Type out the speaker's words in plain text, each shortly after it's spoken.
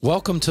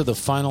Welcome to the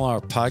Final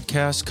Hour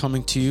podcast,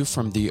 coming to you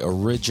from the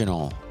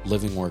original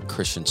Living Word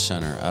Christian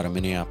Center out of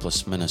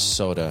Minneapolis,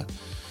 Minnesota.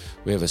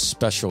 We have a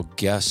special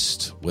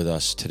guest with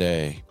us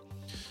today.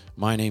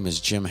 My name is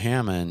Jim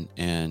Hammond,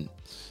 and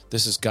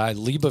this is Guy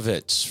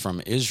Leibovitz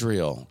from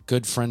Israel,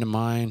 good friend of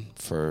mine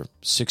for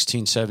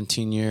 16,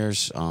 17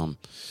 years.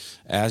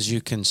 As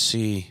you can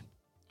see,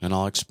 and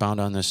I'll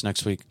expound on this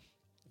next week,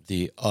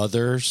 the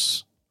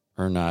others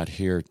are not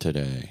here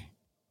today,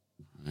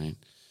 right?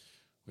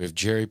 We have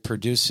Jerry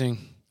producing.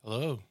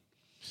 Hello.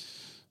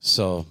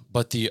 So,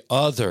 but the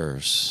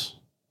others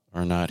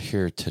are not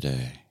here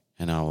today,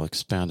 and I will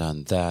expand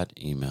on that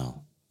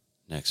email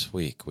next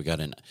week. We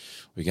got an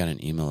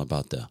email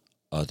about the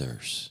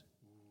others,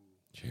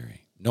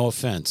 Jerry. No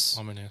offense.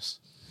 Ominous.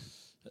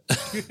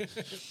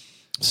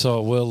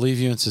 So we'll leave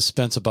you in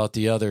suspense about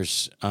the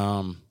others.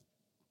 Guy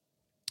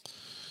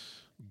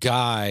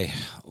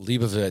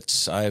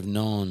Leibovitz, I have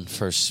known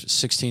for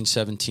 16,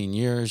 17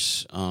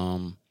 years.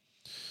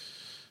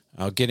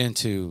 I'll get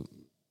into,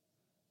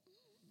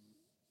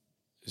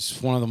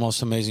 it's one of the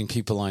most amazing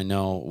people I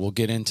know. We'll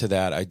get into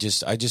that. I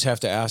just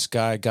have to ask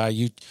Guy,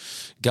 you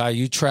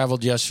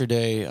traveled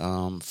yesterday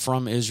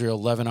from Israel,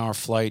 11-hour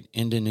flight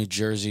into New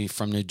Jersey,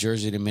 from New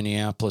Jersey to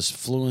Minneapolis,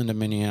 flew into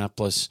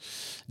Minneapolis,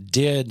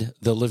 did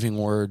the Living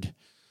Word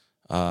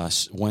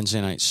Wednesday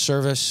night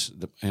service,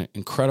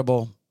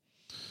 incredible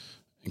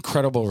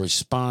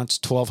response.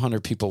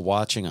 1,200 people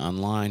watching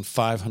online.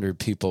 500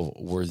 people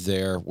were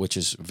there, which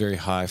is very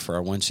high for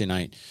our Wednesday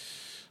night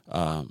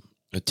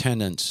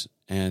attendance.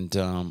 And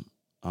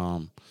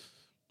I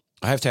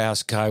have to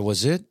ask Guy,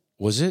 was it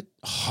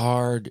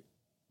hard,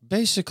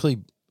 basically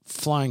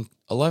flying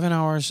 11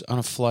 hours on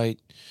a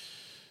flight,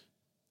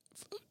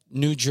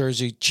 New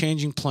Jersey,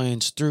 changing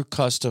planes through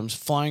customs,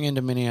 flying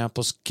into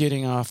Minneapolis,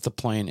 getting off the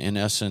plane, in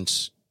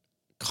essence,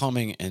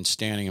 coming and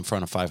standing in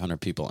front of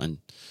 500 people and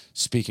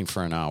speaking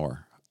for an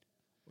hour?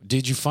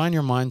 Did you find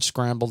your mind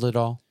scrambled at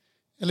all?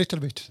 A little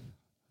bit.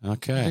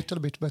 Okay. A little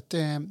bit, but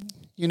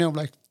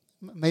like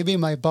maybe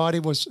my body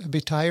was a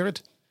bit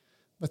tired,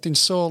 but in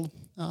soul,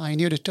 I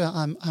knew that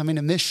I'm in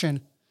a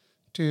mission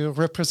to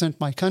represent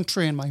my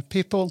country and my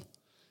people,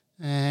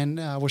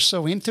 and I was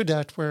so into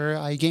that where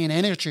I gain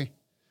energy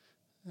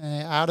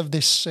out of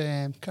this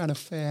kind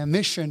of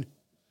mission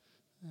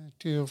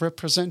to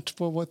represent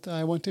what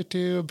I wanted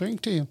to bring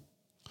to you.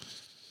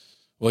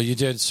 Well, you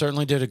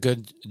certainly did a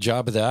good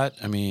job of that.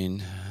 I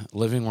mean,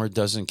 Living Word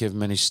doesn't give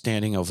many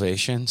standing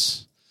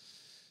ovations,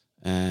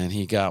 and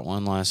he got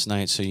one last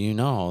night. So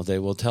they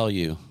will tell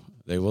you.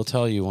 They will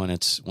tell you when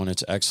it's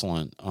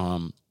excellent.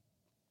 I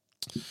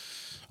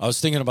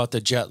was thinking about the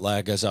jet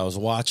lag as I was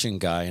watching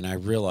Guy, and I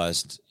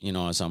realized,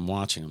 as I'm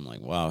watching, I'm like,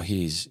 wow,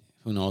 who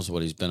knows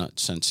what he's been up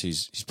since.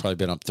 He's probably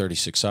been up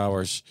 36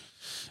 hours.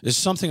 There's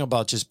something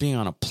about just being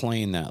on a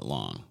plane that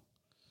long,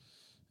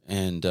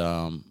 and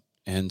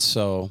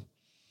so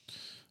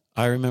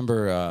I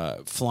remember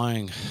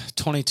flying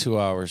 22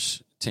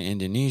 hours to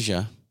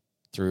Indonesia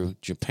through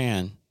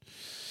Japan,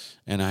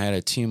 and I had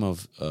a team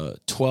of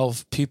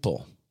 12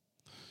 people.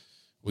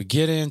 We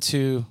get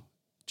into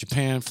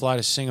Japan, fly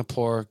to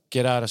Singapore,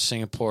 get out of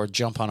Singapore,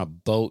 jump on a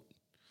boat,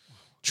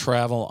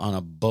 travel on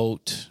a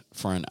boat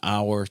for an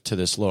hour to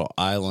this little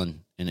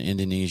island in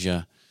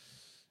Indonesia,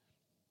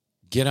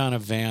 get on a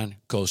van,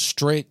 go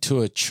straight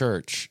to a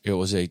church. It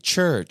was a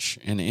church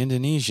in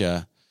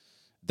Indonesia.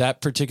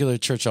 That particular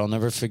church, I'll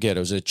never forget. It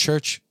was a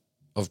church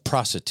of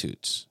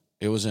prostitutes.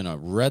 It was in a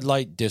red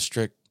light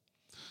district.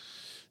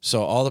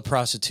 So all the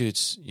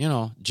prostitutes,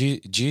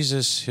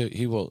 Jesus,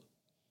 he will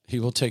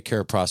take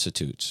care of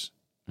prostitutes,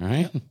 all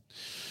right? Yep.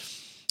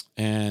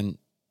 And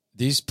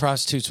these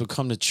prostitutes would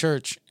come to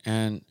church,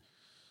 and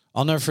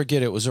I'll never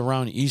forget, it was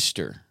around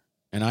Easter,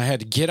 and I had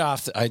to get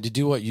off. I had to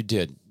do what you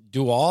did,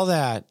 do all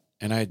that,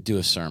 and I had to do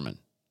a sermon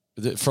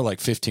for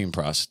like 15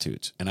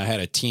 prostitutes, and I had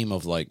a team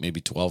of like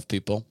maybe 12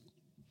 people.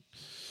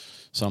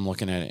 So I'm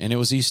looking at it, and it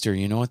was Easter.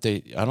 You know what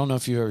I don't know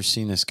if you've ever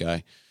seen this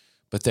guy,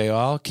 but they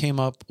all came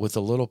up with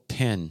a little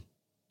pin,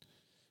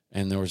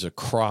 and there was a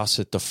cross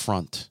at the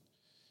front,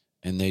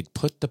 and they'd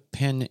put the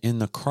pin in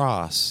the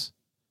cross,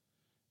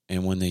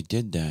 and when they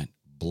did that,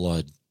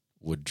 blood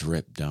would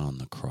drip down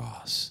the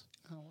cross.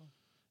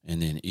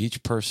 And then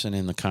each person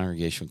in the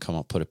congregation would come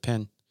up, put a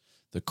pin,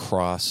 the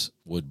cross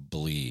would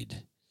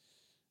bleed,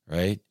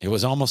 right? It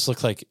was almost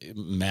looked like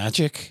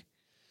magic.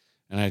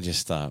 And I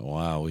just thought,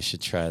 wow, we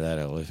should try that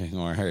at Living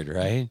Word,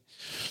 right?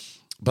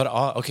 But,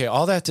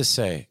 all that to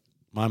say,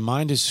 my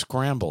mind is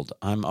scrambled.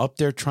 I'm up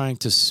there trying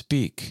to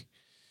speak.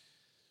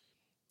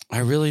 I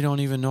really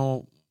don't even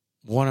know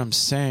what I'm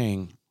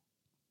saying.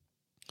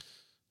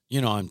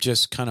 I'm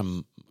just kind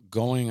of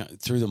going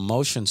through the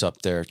motions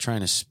up there trying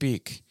to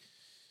speak.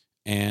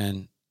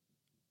 And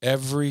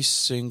every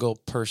single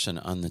person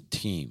on the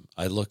team,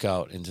 I look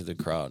out into the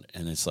crowd,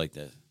 and it's like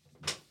this.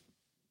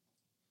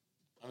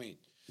 I mean,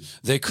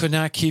 they could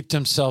not keep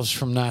themselves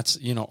from not,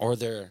 or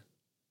they're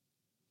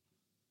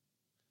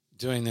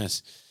doing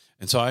this.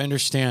 And so I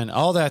understand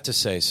all that to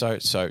say, so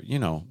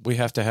we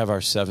have to have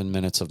our 7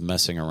 minutes of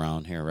messing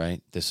around here,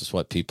 right? This is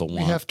what people want.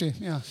 We have to,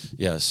 yeah.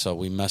 Yeah, so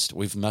we've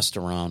messed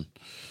around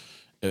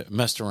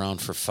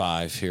for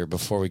 5 here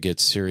before we get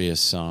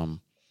serious.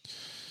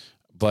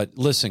 But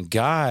listen,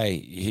 Guy,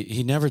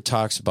 he never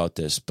talks about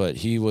this, but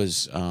he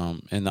was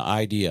in the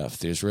IDF,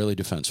 the Israeli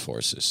Defense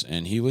Forces,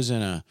 and he was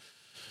in a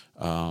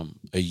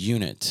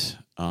unit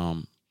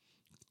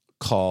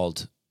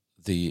called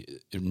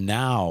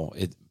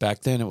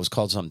back then it was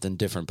called something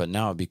different, but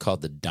now it'd be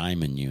called the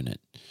Diamond Unit.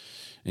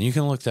 And you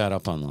can look that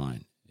up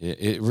online.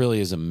 It really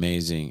is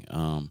amazing.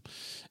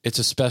 It's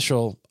a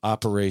special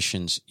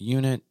operations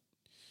unit.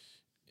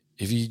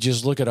 If you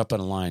just look it up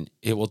online,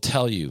 it will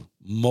tell you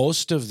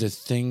most of the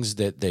things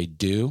that they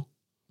do,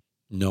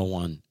 no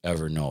one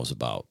ever knows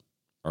about.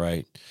 All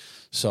right.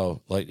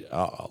 So like,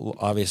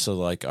 obviously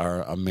like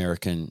our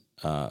American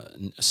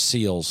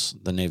SEALs,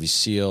 the Navy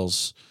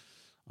SEALs,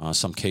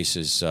 some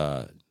cases,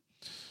 the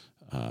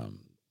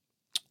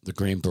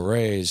Green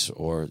Berets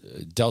or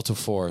Delta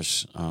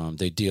Force,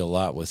 they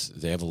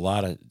have a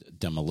lot of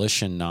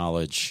demolition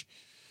knowledge,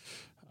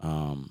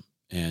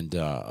 and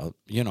a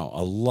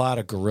lot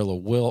of guerrilla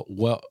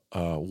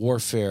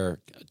warfare,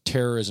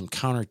 terrorism,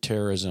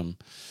 counterterrorism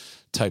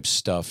type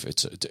stuff.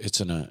 It's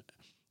in a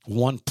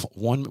 1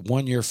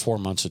 year, 4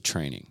 months of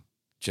training,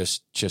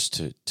 just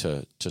to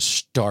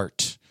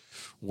start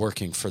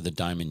working for the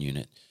Diamond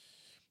Unit.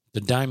 The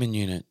Diamond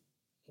Unit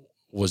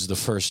was the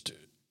first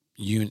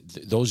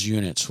unit. Those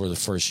units were the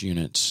first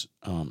units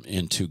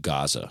into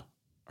Gaza,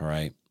 all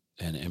right,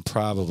 and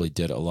probably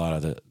did a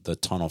lot of the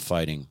tunnel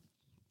fighting.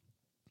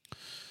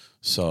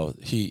 So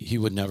he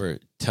would never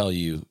tell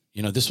you.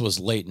 This was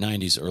late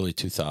 90s, early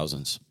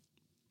 2000s.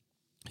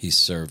 He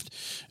served.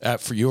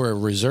 You were a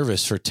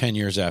reservist for 10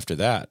 years after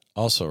that,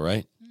 also,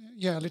 right?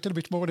 Yeah, a little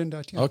bit more than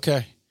that. Yeah.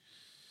 Okay.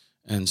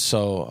 And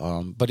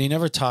so, but he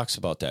never talks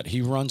about that.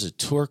 He runs a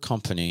tour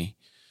company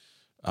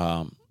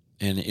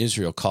in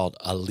Israel called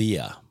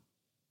Aliyah.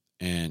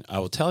 And I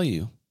will tell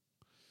you,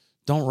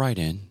 don't write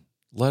in.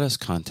 Let us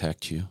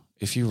contact you.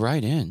 If you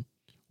write in,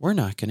 we're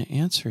not going to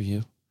answer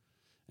you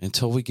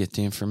until we get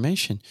the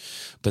information.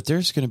 But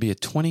there's going to be a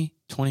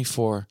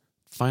 2024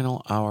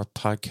 Final Hour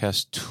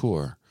podcast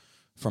tour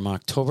from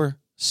October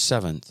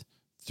 7th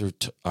through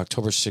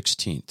October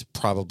 16th,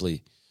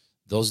 probably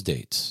those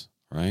dates,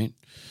 right?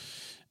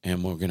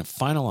 And we're going to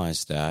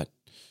finalize that.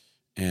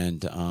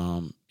 And,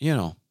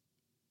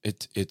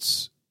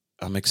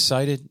 I'm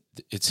excited.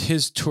 It's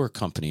his tour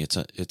company. It's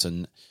a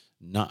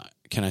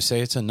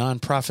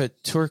nonprofit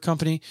tour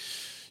company?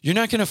 You're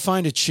not going to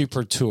find a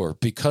cheaper tour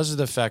because of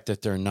the fact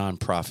that they're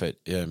nonprofit.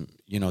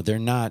 They're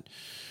not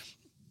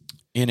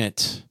in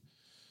it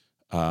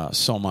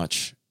so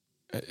much,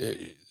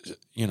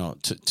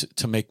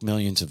 to make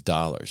millions of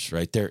dollars,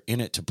 right? They're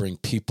in it to bring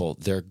people.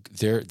 Their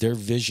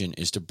vision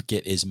is to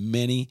get as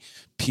many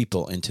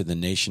people into the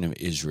nation of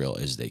Israel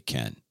as they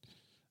can.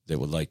 They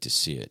would like to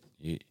see it.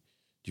 Do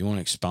you want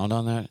to expound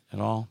on that at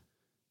all?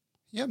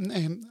 Yeah,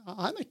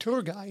 I'm a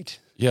tour guide.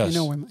 Yes.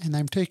 And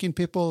I'm taking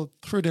people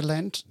through the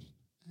land,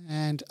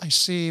 and I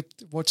see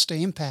what's the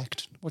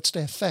impact, what's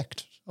the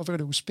effect of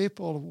those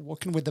people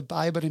walking with the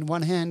Bible in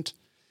one hand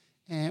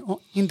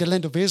in the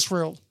land of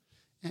Israel.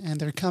 And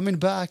they're coming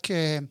back,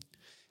 I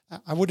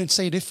wouldn't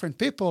say different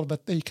people,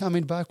 but they're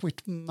coming back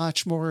with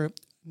much more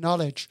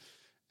knowledge.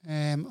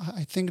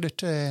 I think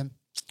that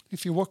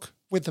if you walk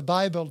with the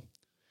Bible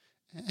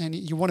and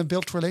you want to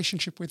build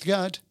relationship with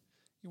God,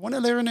 you want to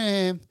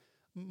learn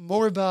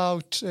more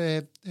about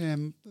the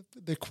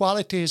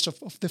qualities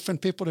of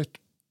different people that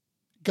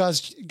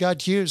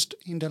God used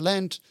in the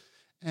land,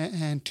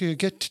 and to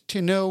get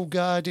to know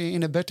God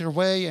in a better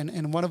way.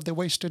 And one of the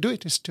ways to do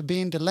it is to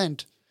be in the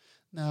land.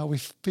 Now,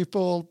 if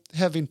people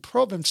having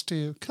problems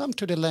to come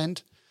to the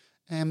land,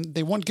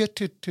 they won't get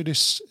to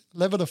this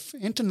level of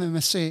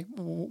intimacy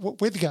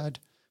with God,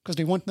 because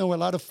they won't know a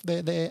lot of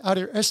the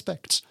other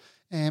aspects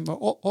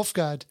of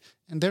God.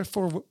 And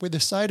therefore, we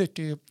decided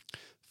to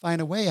find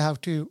a way how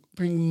to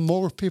bring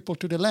more people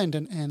to the land.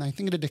 And I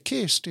think that the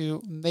key is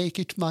to make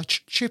it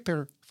much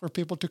cheaper for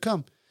people to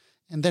come.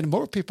 And then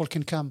more people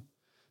can come.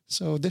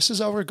 So this is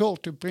our goal,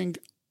 to bring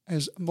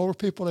as more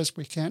people as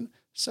we can.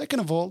 Second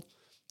of all,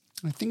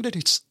 I think that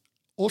it's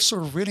also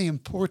really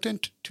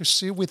important to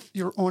see with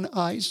your own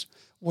eyes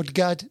what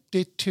God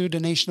did to the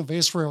nation of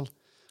Israel.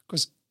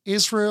 Because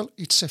Israel,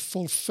 it's a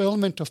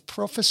fulfillment of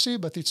prophecy,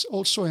 but it's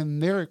also a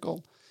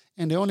miracle.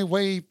 And the only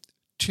way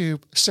to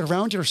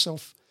surround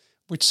yourself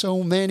with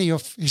so many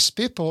of his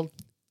people,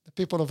 the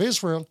people of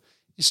Israel,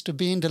 is to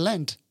be in the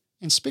land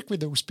and speak with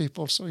those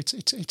people. So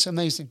it's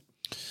amazing.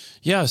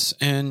 Yes,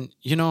 and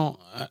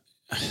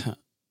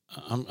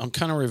I'm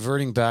kind of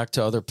reverting back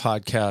to other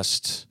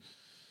podcasts.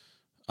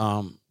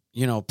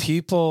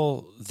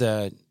 People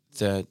that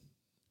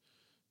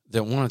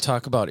want to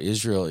talk about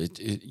Israel,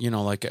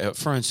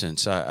 for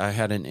instance, I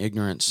had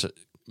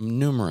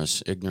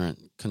numerous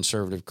ignorant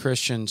conservative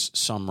Christians,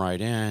 some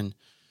write in,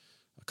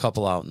 a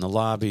couple out in the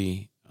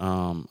lobby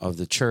of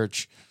the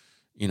church,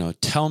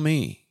 tell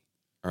me,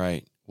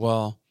 right?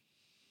 Well,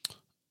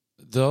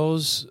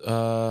 those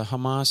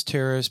Hamas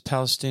terrorists,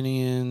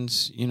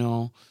 Palestinians,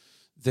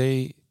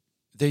 they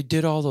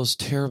did all those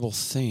terrible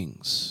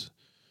things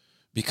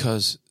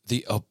because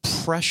the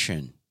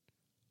oppression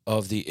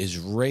of the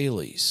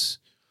Israelis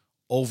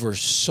over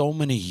so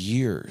many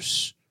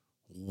years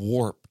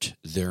warped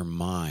their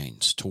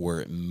minds to where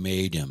it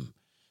made them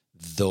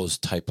those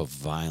type of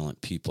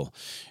violent people.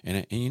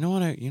 And you know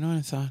what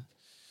I thought?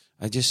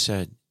 I just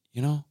said,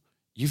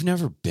 you've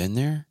never been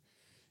there.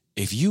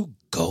 If you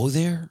go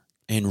there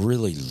and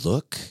really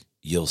look,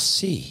 you'll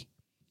see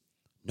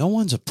no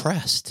one's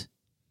oppressed.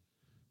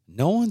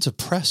 No one's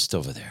oppressed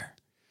over there.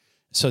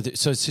 So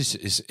it's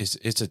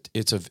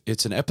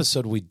an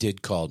episode we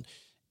did called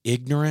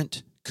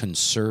 "Ignorant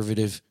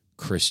Conservative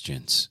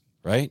Christians,"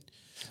 right?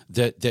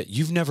 That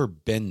you've never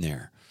been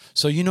there.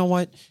 So you know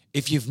what?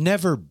 If you've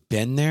never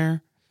been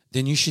there,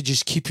 then you should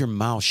just keep your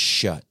mouth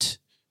shut.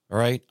 All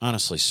right?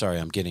 Honestly, sorry,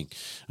 I'm getting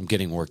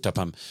worked up.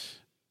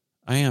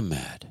 I am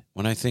mad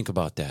when I think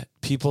about that.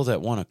 People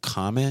that want to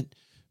comment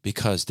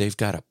because they've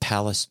got a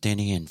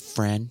Palestinian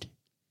friend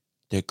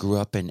that grew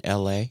up in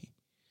LA,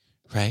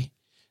 right?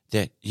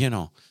 That,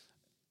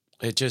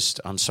 it just,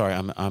 I'm sorry,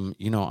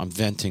 I'm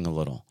venting a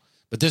little.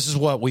 But this is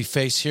what we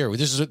face here.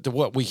 This is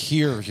what we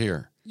hear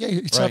here. Yeah,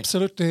 it's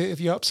right?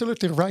 You're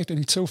absolutely right. And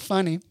it's so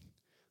funny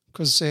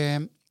because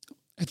at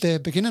the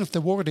beginning of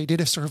the war, they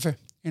did a survey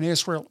in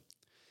Israel.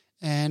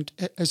 And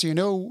as you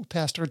know,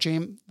 Pastor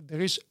Jim,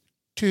 there is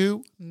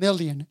 2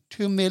 million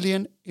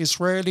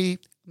Israeli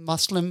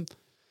Muslims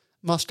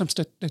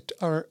that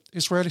are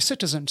Israeli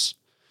citizens.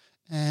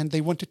 And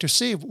they wanted to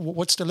see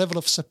what's the level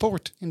of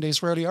support in the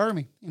Israeli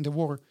army in the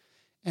war.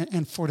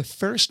 And for the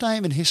first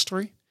time in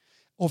history,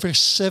 over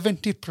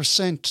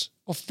 70%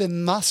 of the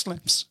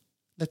Muslims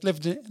that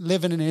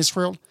living in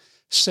Israel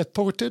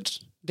supported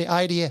the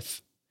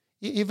IDF.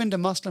 Even the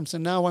Muslims,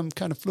 and now I'm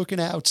kind of looking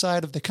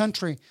outside of the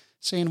country,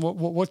 saying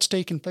what's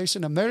taking place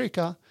in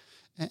America,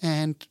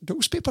 and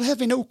those people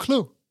have no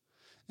clue.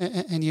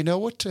 And you know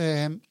what?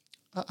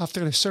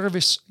 After the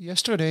service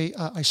yesterday,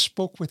 I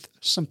spoke with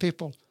some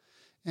people,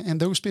 and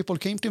those people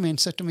came to me and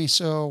said to me,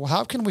 so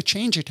how can we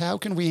change it? How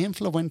can we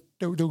influence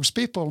those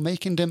people,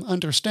 making them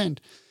understand?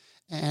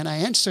 And I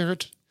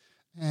answered,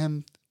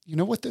 you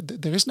know what?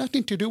 There is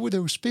nothing to do with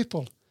those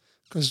people,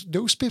 because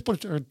those people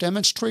are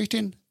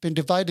demonstrating, been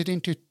divided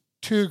into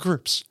 2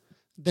 groups.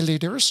 The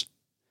leaders,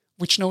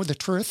 which know the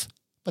truth,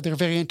 but they're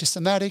very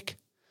anti-Semitic.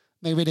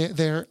 Maybe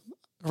they're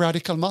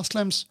radical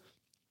Muslims.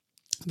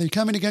 They're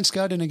coming against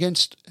God and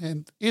against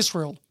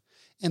Israel.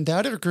 And the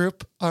other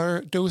group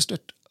are those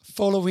that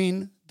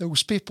following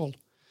those people.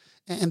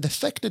 And the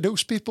fact that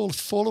those people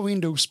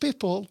following those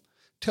people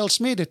tells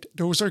me that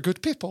those are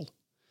good people.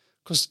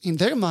 Because in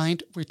their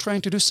mind, we're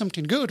trying to do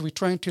something good. We're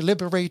trying to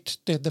liberate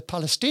the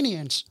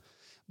Palestinians.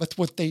 But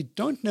what they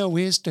don't know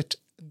is that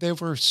they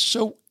were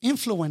so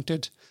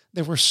influenced,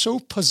 they were so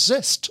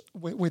possessed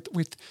with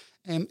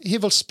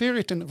evil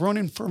spirit and wrong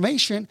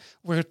information,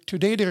 where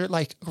today they're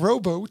like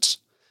robots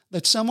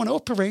that someone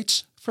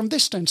operates from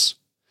distance.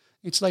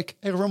 It's like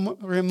a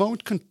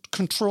remote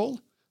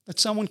control that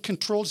someone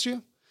controls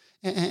you.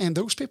 And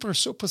those people are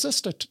so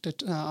possessed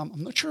that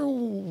I'm not sure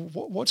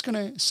what's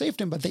going to save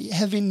them, but they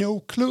have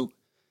no clue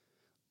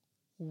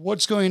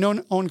what's going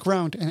on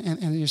ground.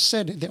 And you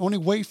said the only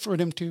way for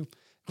them to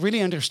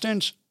really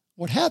understand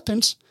what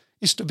happens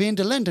is to be in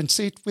the land and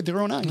see it with their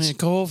own eyes.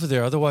 Go over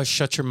there. Otherwise,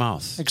 shut your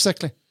mouth.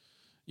 Exactly.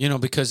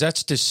 Because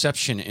that's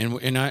deception.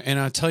 And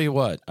I tell you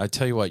what.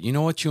 You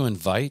know what you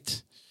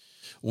invite?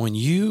 When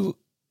you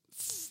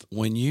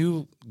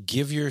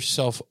give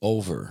yourself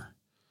over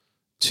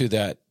to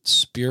that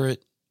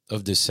spirit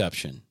of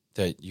deception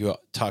that you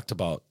talked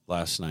about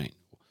last night,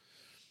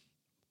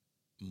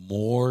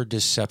 more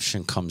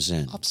deception comes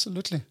in.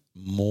 Absolutely.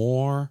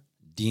 More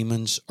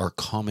demons are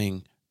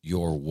coming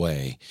your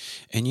way.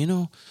 And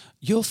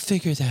you'll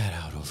figure that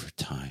out over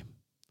time,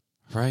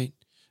 right?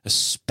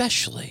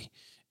 Especially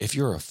if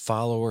you're a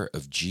follower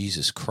of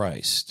Jesus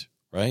Christ,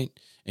 right?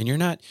 And you're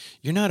not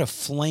a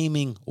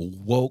flaming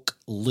woke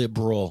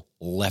liberal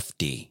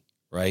lefty,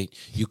 right?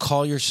 You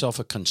call yourself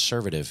a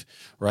conservative,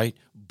 right?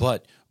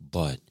 But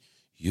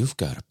you've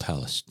got a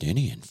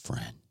Palestinian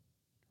friend,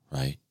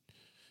 right?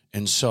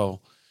 And so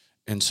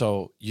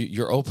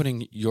you're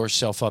opening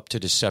yourself up to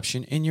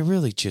deception, and you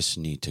really just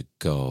need to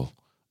go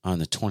on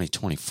the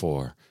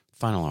 2024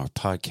 Final Hour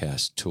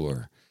podcast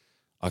tour,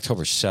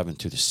 October 7th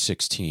through the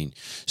 16th,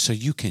 so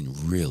you can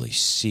really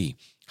see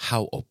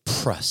how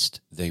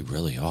oppressed they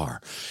really are.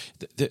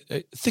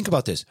 Think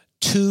about this.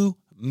 2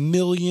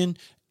 million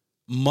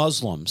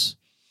Muslims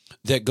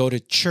that go to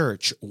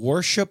church,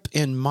 worship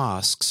in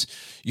mosques.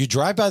 You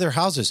drive by their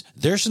houses.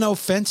 There's no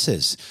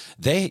fences.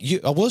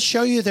 We'll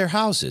show you their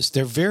houses.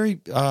 They're very,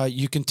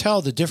 you can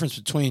tell the difference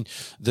between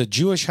the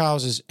Jewish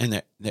houses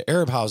and the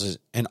Arab houses.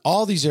 And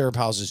all these Arab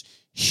houses,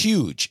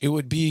 huge. It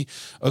would be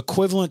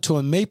equivalent to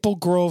a Maple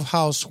Grove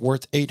house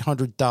worth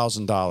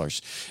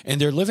 $800,000.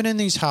 And they're living in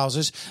these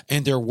houses,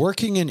 and they're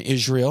working in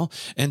Israel,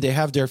 and they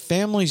have their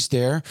families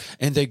there,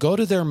 and they go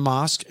to their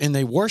mosque, and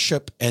they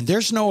worship, and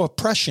there's no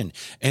oppression.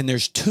 And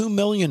there's 2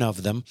 million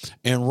of them.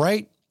 And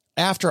right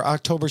after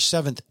October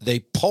 7th, they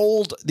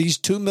polled these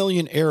 2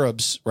 million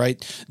Arabs, right,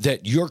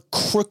 that your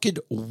crooked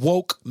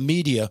woke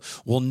media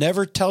will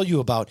never tell you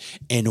about.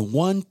 And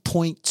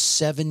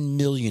 1.7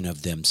 million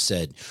of them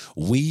said,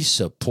 we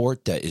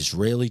support the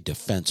Israeli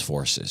Defense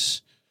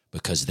Forces,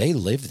 because they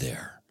live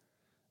there.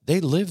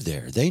 They live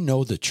there. They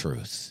know the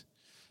truth.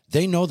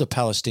 They know the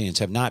Palestinians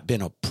have not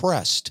been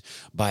oppressed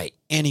by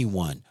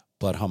anyone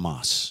but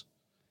Hamas.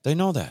 They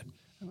know that.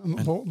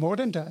 More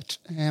than that.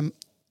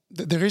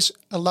 There is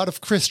a lot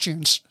of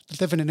Christians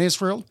living in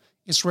Israel,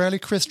 Israeli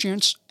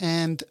Christians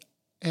and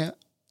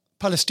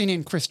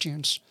Palestinian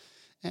Christians.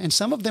 And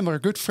some of them are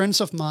good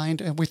friends of mine,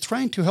 and we're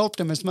trying to help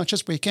them as much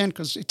as we can,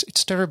 because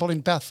it's terrible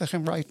in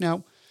Bethlehem right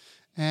now.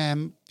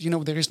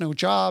 There is no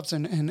jobs,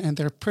 and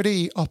they're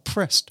pretty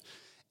oppressed.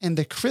 And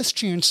the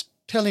Christians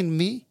telling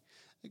me,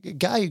 you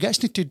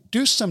guys need to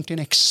do something,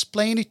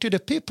 explain it to the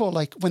people.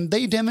 Like when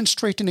they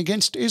demonstrating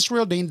against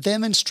Israel, they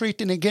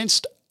demonstrating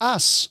against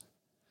us.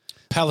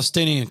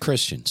 Palestinian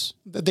Christians.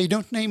 They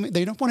don't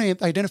want to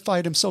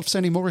identify themselves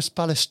anymore as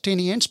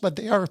Palestinians, but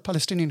they are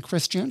Palestinian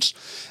Christians.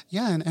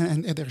 Yeah,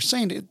 and they're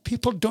saying that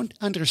people don't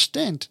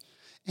understand.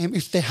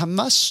 If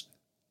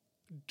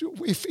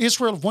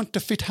Israel want to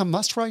defeat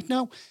Hamas right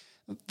now,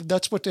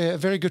 that's what a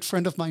very good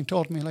friend of mine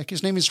told me. Like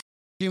his name is,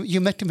 you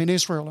met him in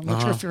Israel. I'm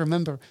not sure if you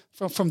remember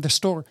from the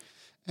store.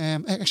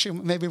 Actually,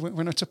 maybe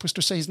we're not supposed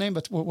to say his name,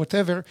 but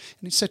whatever.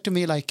 And he said to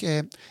me, like,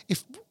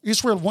 if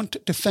Israel want to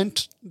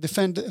defeat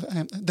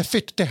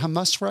the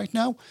Hamas right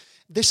now,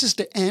 this is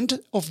the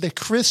end of the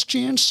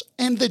Christians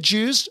and the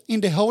Jews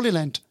in the Holy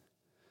Land.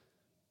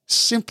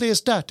 Simply as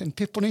that. And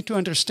people need to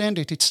understand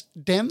it. It's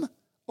them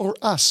or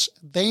us.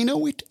 They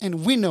know it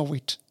and we know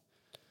it.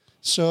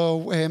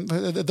 So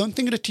don't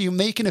think that you're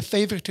making a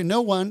favor to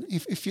no one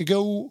if you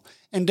go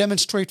and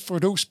demonstrate for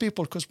those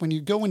people, because when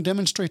you go and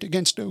demonstrate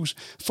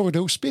for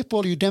those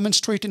people, you're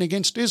demonstrating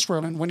against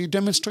Israel. And when you're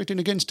demonstrating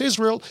against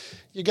Israel,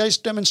 you guys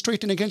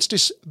demonstrating against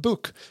this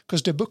book,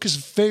 because the book is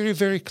very,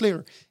 very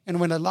clear. And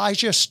when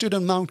Elijah stood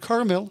on Mount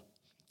Carmel,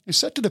 he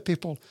said to the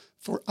people,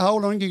 for how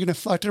long are you going to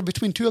flutter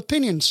between two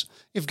opinions?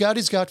 If God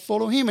is God,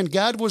 follow him. And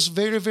God was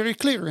very, very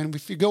clear. And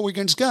if you go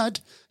against God,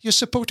 you're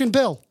supporting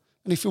Baal.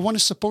 And if you want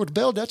to support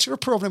Baal, that's your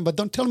problem. But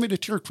don't tell me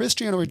that you're a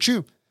Christian or a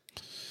Jew.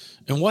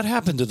 And what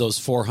happened to those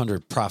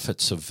 400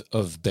 prophets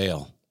of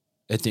Baal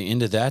at the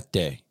end of that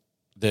day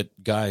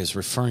that Guy is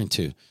referring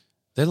to?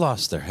 They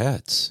lost their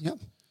heads. Yep.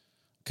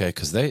 Okay,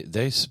 because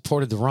they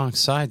supported the wrong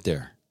side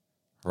there,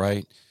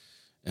 right?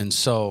 And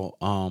so...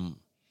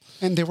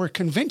 and they were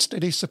convinced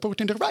that he's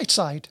supporting the right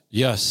side.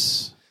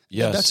 Yes.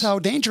 That's how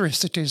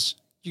dangerous it is.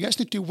 You guys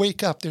need to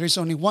wake up. There is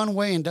only one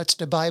way, and that's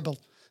the Bible.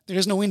 There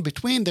is no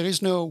in-between. There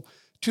is no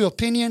two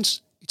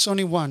opinions. It's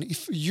only one.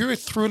 If you're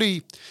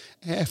truly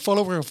a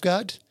follower of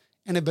God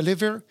and a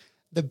believer,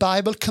 the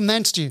Bible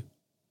commands you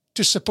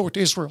to support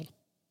Israel.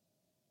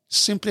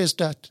 Simply as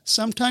that.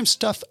 Sometimes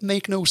stuff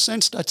make no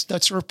sense.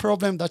 That's your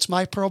problem. That's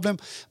my problem.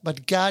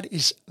 But God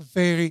is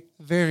very,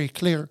 very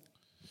clear.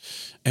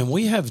 And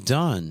we have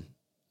done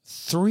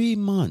 3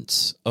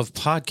 months of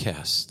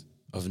podcast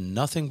of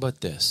nothing but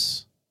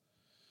this.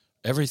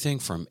 Everything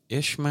from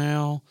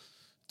Ishmael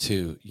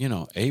to,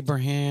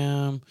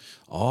 Abraham,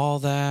 all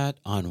that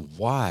on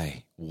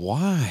why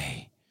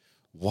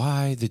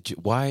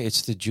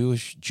it's the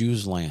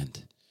Jews'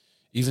 land.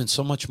 Even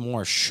so much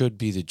more should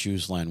be the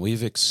Jews' land.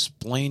 We've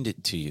explained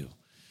it to you,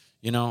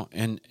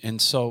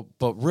 and so,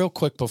 but real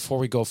quick before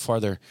we go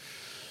farther,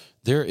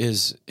 there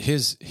is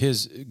his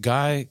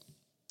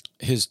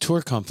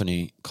tour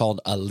company called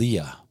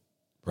Aliyah,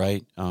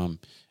 right?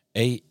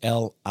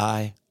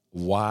 Aliyah,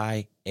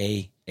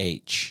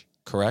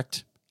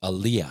 correct?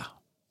 Aliyah,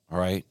 all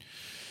right?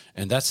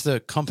 And that's the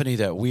company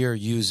that we are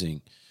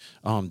using.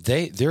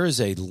 There is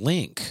a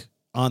link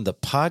on the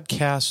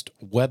podcast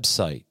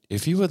website.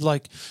 If you would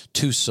like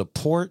to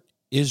support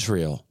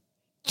Israel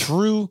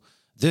through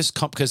this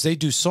company, because they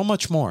do so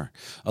much more.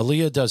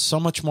 Aliyah does so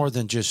much more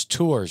than just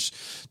tours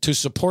to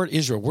support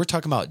Israel. We're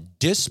talking about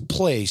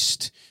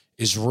displaced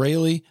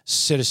Israeli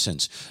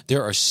citizens.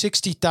 There are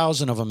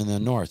 60,000 of them in the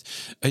north.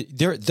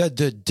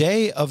 The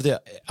day of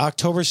the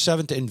October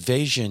 7th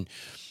invasion,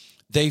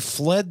 they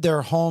fled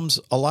their homes,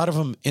 a lot of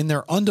them in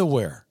their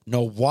underwear.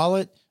 No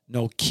wallet,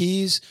 no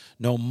keys,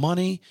 no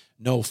money,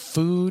 no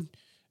food.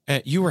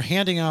 You were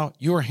handing out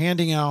your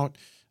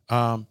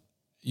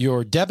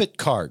debit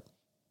card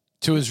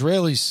to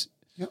Israelis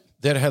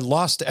that had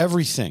lost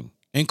everything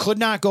and could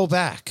not go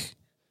back,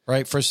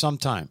 right, for some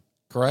time.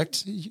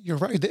 Correct? You're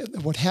right.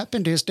 What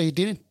happened is they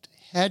didn't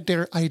had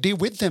their ID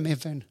with them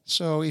even.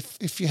 So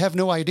if you have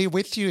no ID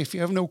with you, if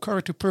you have no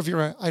card to prove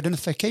your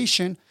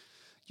identification,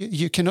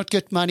 you cannot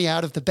get money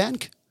out of the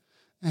bank.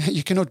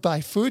 You cannot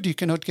buy food. You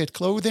cannot get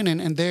clothing.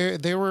 And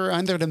they were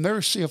under the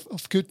mercy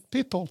of good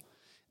people.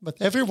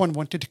 but everyone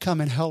wanted to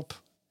come and help.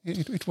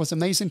 It was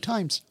amazing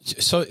times.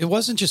 So it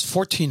wasn't just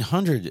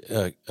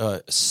 1,400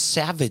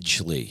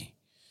 savagely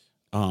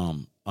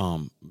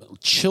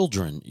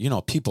children,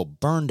 people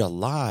burned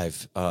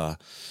alive,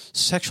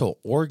 sexual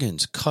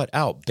organs cut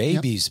out,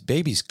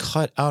 babies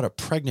cut out of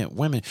pregnant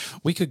women.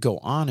 We could go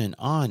on and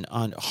on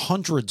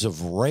hundreds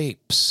of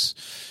rapes,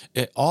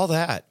 all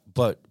that.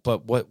 But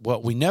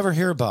what we never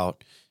hear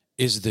about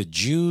is the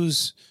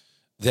Jews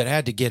that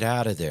had to get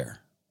out of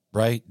there,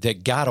 right?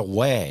 That got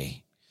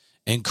away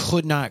and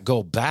could not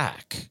go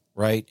back,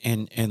 right?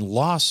 And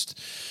lost.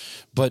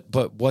 But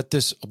what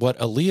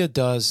Aliyah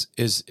does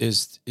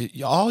is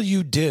all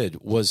you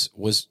did was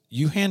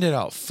you handed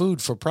out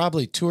food for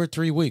probably 2 or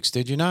 3 weeks,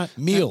 did you not?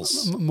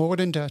 Meals. More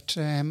than that.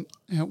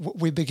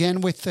 We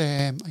began with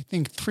I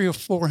think 300 or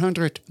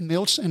 400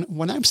 meals, and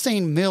when I'm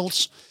saying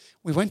meals,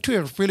 we went to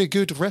a really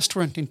good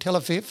restaurant in Tel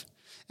Aviv.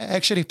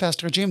 Actually,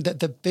 Pastor Jim,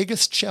 the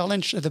biggest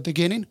challenge at the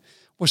beginning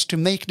was to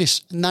make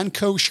this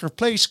non-kosher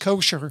place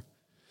kosher.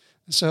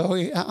 So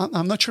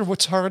I'm not sure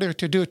what's harder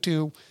to do,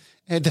 to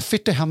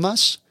defeat the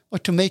Hamas or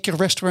to make a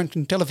restaurant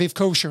in Tel Aviv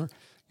kosher.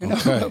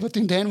 Okay. But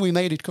in the end, we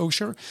made it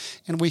kosher,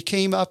 and we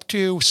came up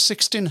to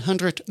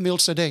 1,600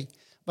 meals a day,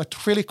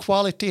 but really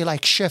quality,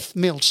 like chef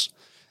meals.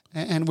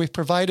 And we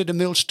provided the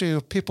meals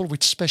to people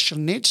with special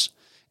needs,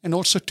 and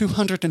also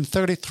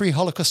 233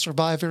 Holocaust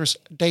survivors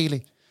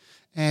daily.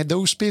 And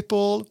those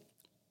people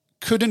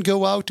couldn't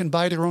go out and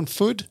buy their own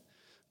food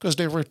because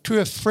they were too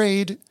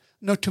afraid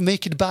not to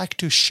make it back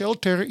to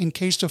shelter in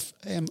case of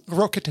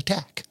rocket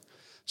attack.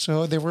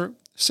 So they were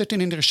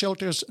sitting in their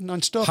shelters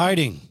nonstop.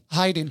 Hiding.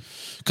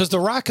 Because the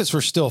rockets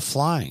were still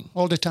flying.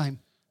 All the time.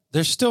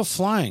 They're still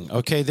flying,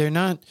 okay? They're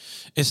not,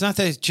 it's not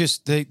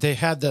that they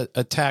had the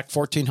attack,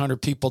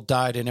 1,400 people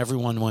died and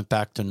everyone went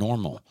back to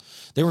normal.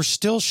 They were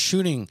still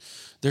shooting,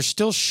 they're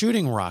still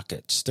shooting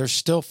rockets. They're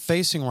still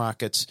facing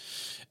rockets.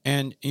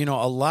 And,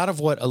 a lot of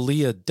what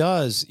Aliyah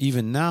does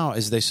even now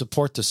is they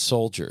support the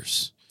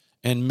soldiers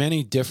in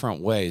many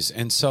different ways.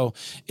 And so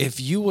if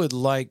you would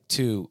like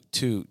to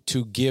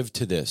give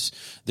to this,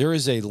 there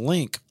is a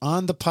link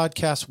on the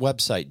podcast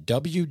website,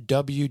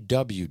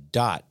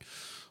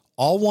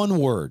 all one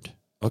word,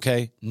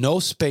 okay, no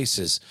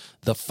spaces,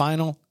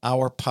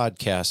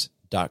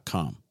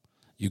 thefinalhourpodcast.com.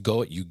 You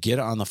get it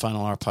on the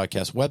Final Hour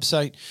Podcast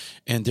website,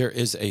 and there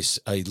is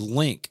a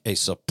link, a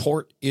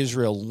Support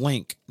Israel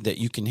link that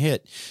you can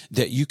hit,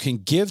 that you can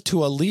give to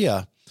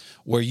Aliyah,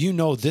 where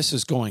this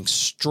is going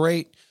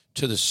straight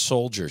to the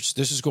soldiers.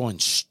 This is going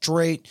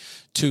straight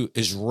to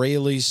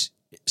Israelis,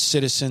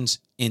 citizens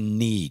in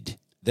need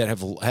that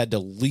have had to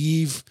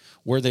leave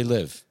where they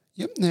live.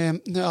 Yep.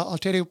 I'll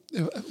tell you,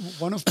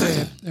 one of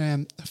the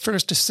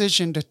first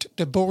decision that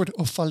the board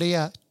of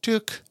Aliyah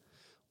took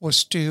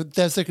was to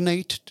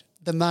designate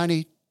the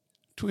money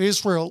to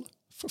Israel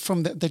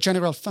from the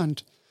general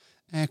fund,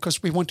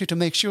 because we wanted to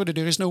make sure that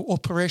there is no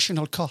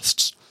operational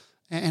costs,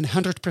 and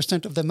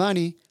 100% of the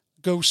money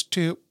goes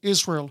to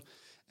Israel.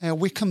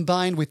 We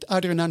combined with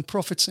other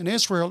nonprofits in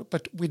Israel,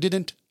 but we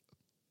didn't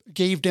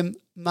give them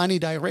money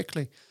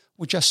directly.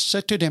 We just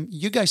said to them,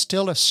 you guys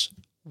tell us,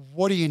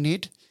 what do you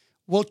need?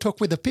 We'll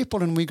talk with the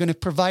people, and we're going to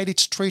provide it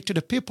straight to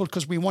the people,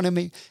 because we want to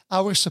make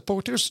our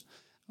supporters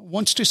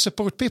wants to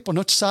support people,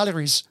 not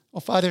salaries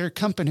of other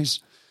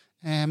companies.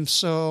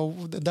 So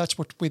that's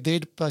what we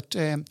did. But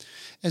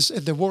as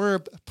the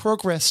war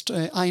progressed,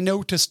 I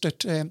noticed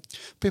that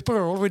people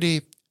are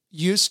already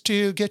used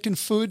to getting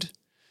food,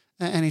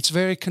 and it's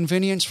very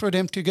convenient for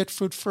them to get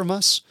food from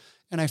us.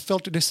 And I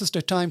felt that this is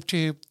the time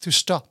to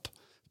stop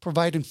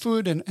providing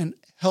food and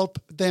help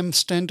them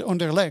stand on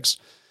their legs.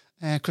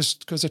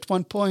 Because at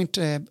one point,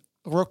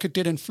 rocket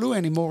didn't fly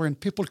anymore and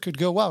people could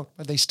go out,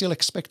 but they still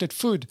expected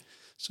food.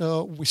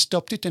 So we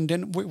stopped it, and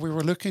then we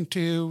were looking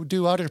to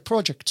do other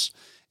projects.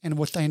 And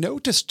what I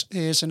noticed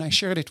is, and I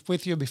shared it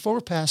with you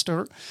before,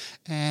 Pastor,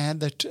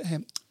 that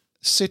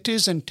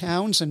cities and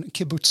towns and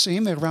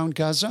kibbutzim around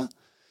Gaza,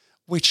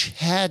 which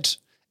had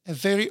a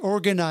very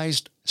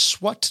organized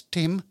SWAT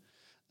team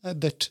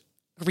that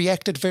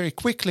reacted very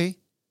quickly,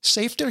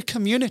 saved their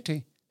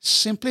community.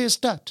 Simply as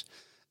that.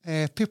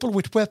 People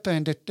with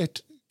weapons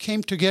that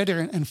came together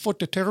and fought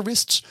the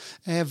terrorists,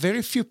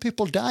 very few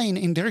people dying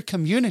in their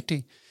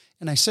community.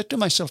 And I said to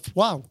myself,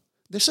 wow,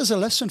 this is a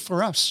lesson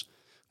for us.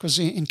 Because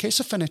in case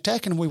of an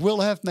attack, and we will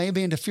have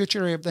maybe in the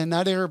future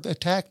another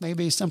attack,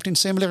 maybe something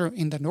similar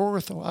in the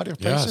north or other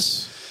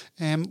places,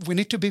 we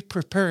need to be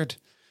prepared.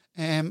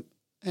 And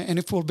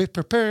if we'll be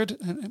prepared,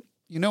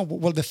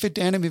 we'll defeat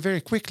the enemy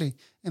very quickly.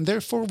 And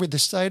therefore, we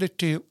decided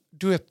to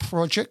do a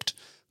project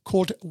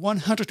called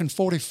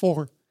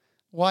 144.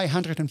 Why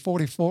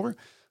 144?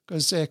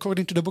 Because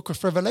according to the book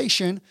of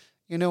Revelation,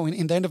 in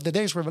the end of the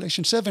days,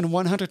 Revelation 7,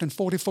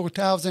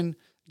 144,000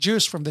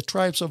 Jews from the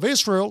tribes of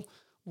Israel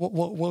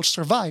will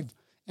survive.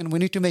 And we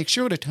need to make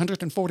sure that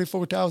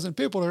 144,000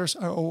 people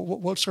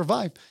will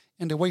survive.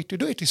 And the way to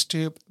do it is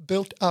to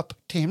build up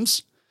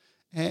teams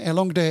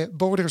along the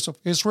borders of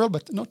Israel,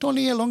 but not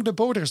only along the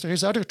borders, there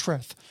is other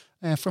threat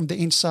from the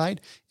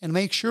inside, and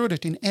make sure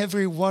that in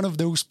every one of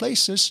those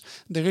places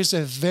there is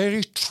a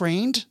very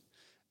trained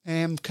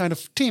kind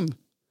of team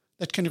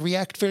that can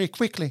react very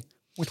quickly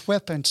with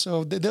weapons.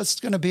 So that's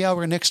going to be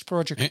our next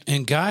project.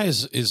 And Guy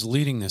is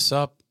leading this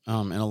up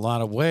in a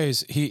lot of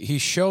ways. He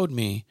showed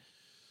me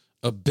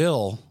a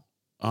bill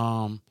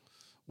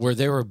where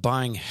they were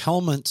buying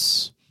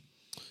helmets,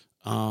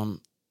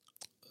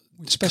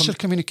 special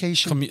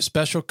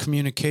special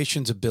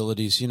communications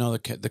abilities.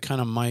 The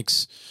kind of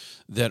mics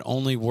that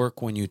only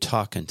work when you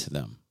talk into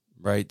them,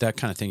 right? That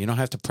kind of thing. You don't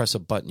have to press a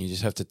button; you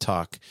just have to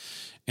talk.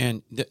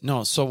 And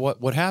so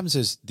what happens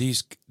is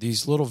these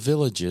little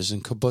villages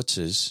and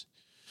kibbutzes.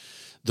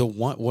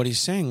 What he's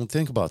saying,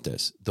 think about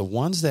this. The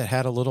ones that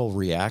had a little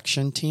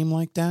reaction team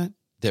like that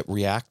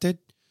reacted,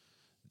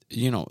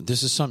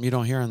 this is something you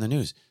don't hear on the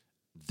news.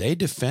 They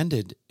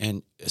defended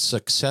and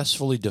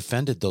successfully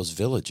defended those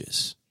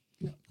villages.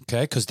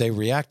 Okay, because they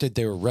reacted,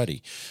 they were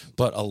ready.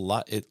 But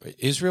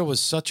Israel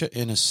was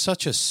in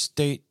such a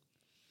state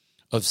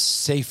of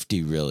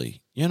safety,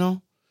 really,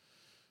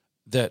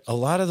 that a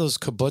lot of those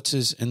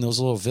kibbutzes and those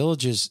little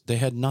villages, they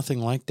had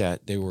nothing like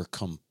that. They were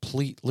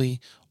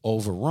completely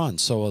overrun.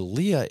 So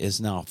Aliyah is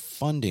now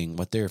funding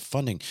what they're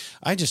funding.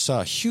 I just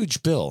saw a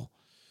huge bill.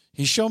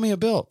 He showed me a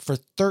bill for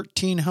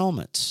 13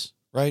 helmets,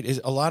 right?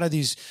 A lot of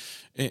these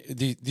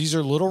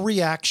are little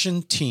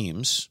reaction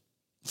teams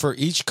for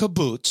each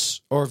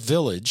kibbutz or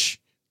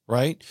village,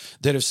 right?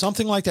 That if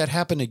something like that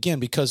happened again,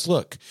 because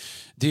look,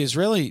 the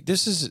Israeli,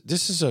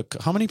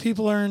 how many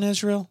people are in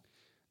Israel?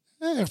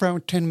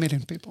 Around 10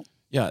 million people.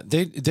 Yeah,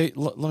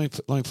 let me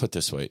put it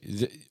this way: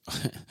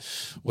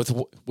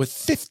 with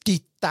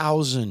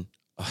 50,000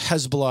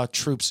 Hezbollah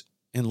troops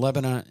in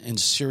Lebanon and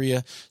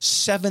Syria,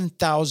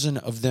 7,000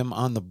 of them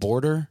on the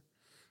border.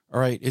 All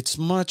right, it's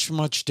much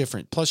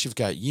different. Plus, you've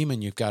got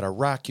Yemen, you've got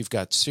Iraq, you've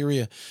got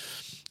Syria.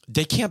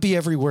 They can't be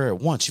everywhere at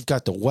once. You've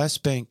got the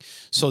West Bank,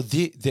 so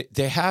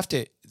they have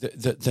to.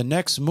 The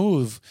next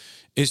move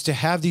is to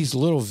have these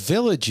little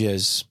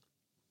villages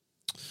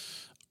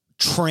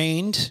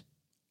trained.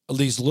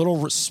 These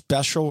little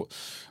special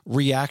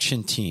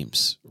reaction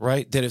teams,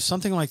 right? That if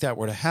something like that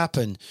were to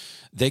happen,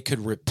 they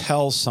could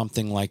repel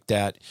something like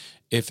that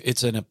if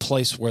it's in a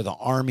place where the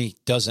army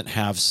doesn't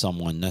have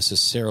someone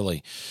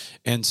necessarily.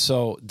 And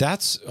so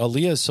that's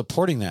Aliyah is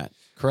supporting that,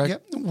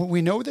 correct? Yeah,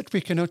 we know that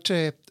we cannot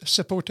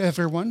support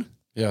everyone.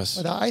 Yes.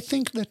 But I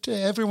think that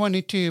everyone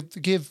needs to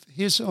give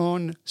his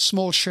own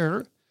small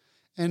share,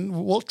 and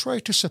we'll try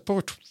to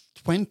support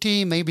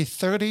 20, maybe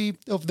 30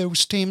 of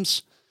those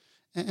teams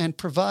and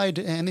provide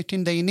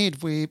anything they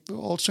need. We're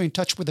also in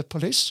touch with the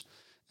police,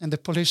 and the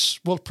police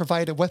will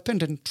provide a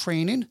weapon and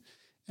training,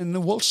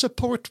 and we'll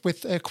support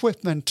with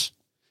equipment.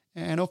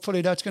 And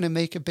hopefully that's going to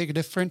make a big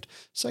difference.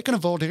 Second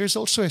of all, there is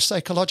also a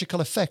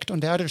psychological effect on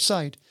the other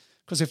side,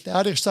 because if the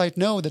other side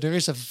know that there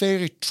is a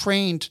very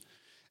trained,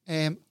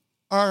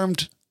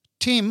 armed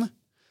team,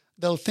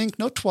 they'll think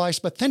not twice,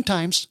 but 10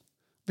 times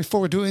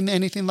before doing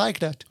anything like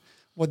that.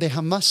 What the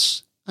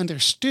Hamas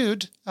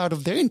understood out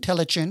of their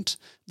intelligence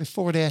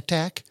before the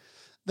attack,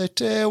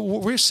 that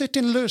we're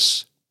sitting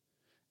loose.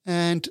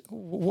 And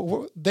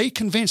they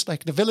convinced,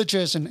 like the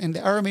villagers and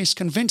the army is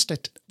convinced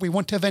that we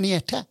won't have any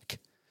attack.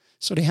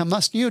 So the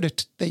Hamas knew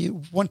that they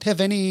won't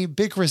have any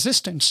big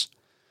resistance.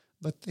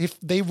 But if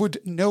they would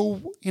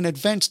know in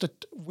advance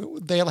that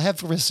they'll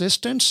have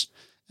resistance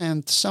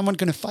and someone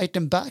going to fight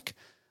them back,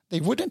 they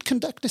wouldn't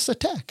conduct this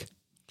attack.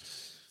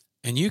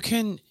 And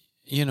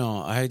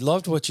I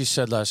loved what you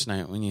said last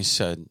night when you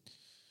said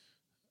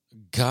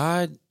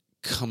God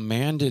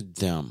commanded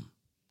them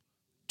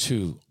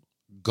to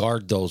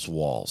guard those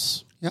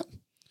walls. Yeah.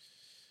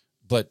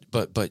 But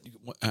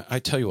I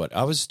tell you what,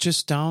 I was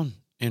just down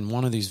in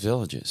one of these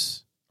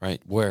villages,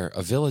 right?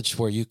 A village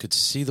where you could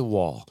see the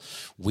wall.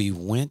 We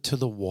went to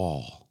the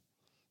wall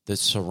that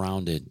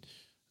surrounded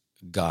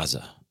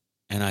Gaza,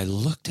 and I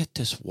looked at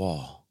this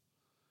wall,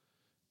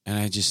 and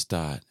I just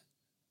thought,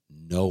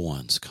 no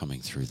one's coming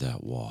through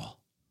that wall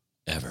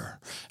ever.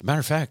 As a matter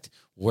of fact,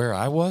 where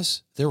I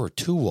was, there were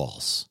two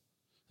walls.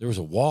 There was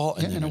a wall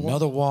and then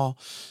another wall.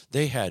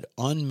 They had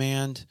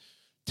unmanned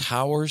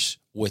towers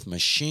with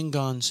machine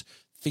guns,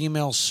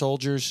 female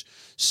soldiers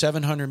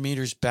 700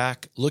 meters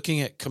back looking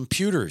at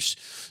computers.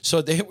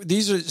 So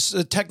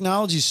the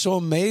technology is so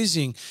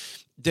amazing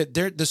that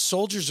the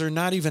soldiers are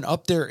not even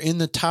up there in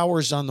the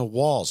towers on the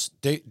walls.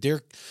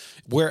 They're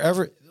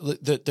wherever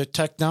the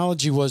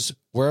technology was,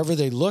 wherever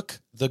they look,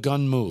 the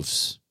gun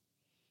moves.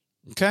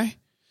 Okay?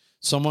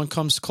 Someone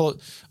comes close.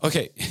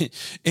 Okay.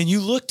 And you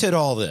looked at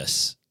all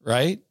this,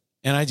 right?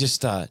 And I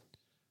just thought,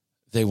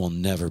 they will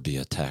never be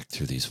attacked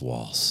through these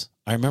walls.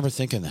 I remember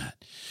thinking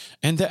that.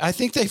 And I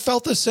think they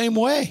felt the same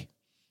way.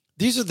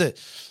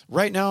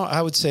 Right now,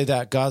 I would say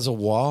that Gaza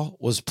wall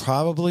was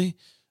probably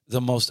the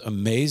most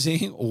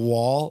amazing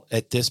wall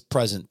at this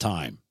present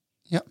time.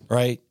 Yep.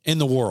 Right? In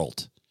the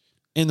world.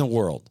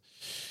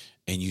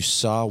 And you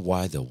saw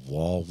why the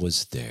wall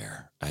was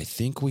there. I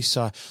think we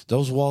saw,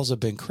 those walls have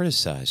been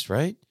criticized,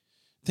 right?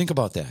 Think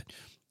about that.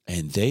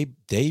 And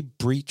they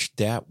breached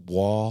that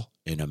wall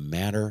in a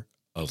matter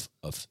of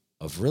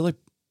really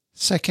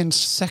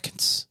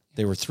seconds.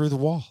 They were through the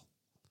wall.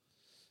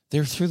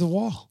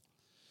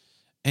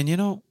 And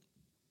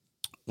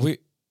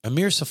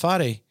Amir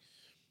Safadi,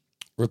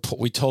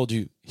 we told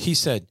you, he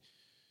said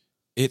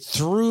it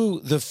threw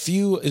the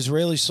few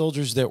Israeli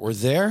soldiers that were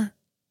there,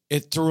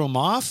 it threw them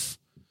off,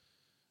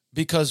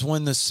 because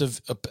when the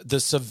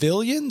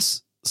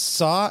civilians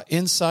saw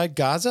inside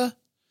Gaza,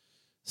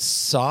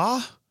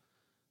 saw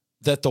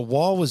that the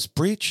wall was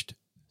breached,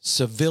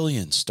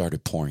 civilians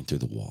started pouring through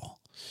the wall.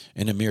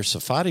 And Amir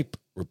Safadi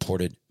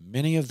reported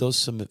many of those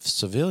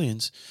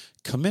civilians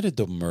committed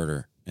the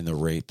murder and the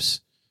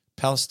rapes,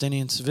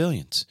 Palestinian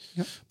civilians.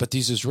 Yep. But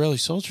these Israeli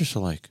soldiers are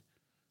like,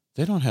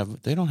 they don't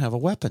have a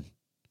weapon.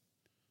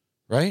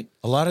 Right?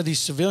 A lot of these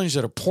civilians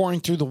that are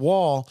pouring through the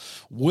wall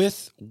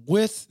with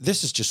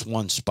this is just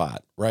one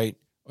spot, right?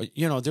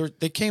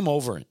 They came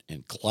over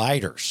in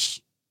gliders,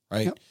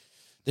 right? Yep.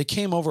 They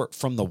came over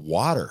from the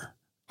water,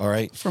 all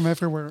right? From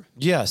everywhere.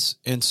 Yes.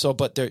 And so,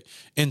 but they're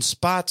in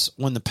spots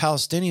when the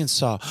Palestinians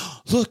saw,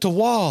 look, the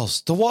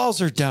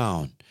walls are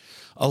down.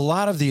 A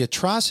lot of the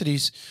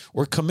atrocities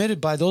were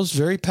committed by those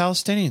very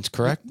Palestinians,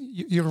 correct?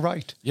 You're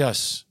right.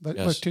 Yes. But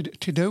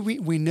today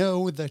we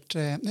know that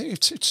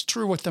it's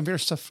true what Amir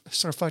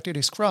Sarfati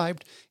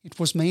described. It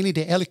was mainly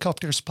the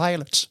helicopters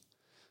pilots,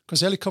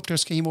 because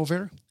helicopters came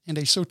over and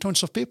they saw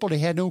tons of people. They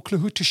had no clue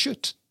who to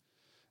shoot,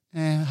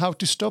 how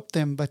to stop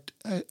them. But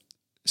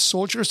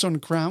soldiers on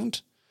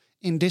ground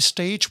in this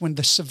stage, when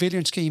the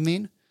civilians came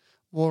in,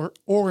 were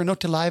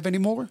not alive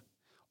anymore,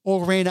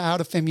 or ran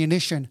out of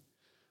ammunition,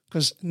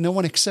 because no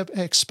one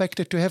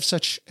expected to have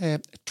such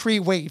 3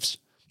 waves.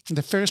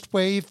 The first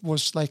wave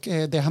was like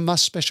the Hamas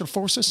special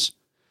forces.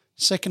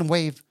 Second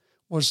wave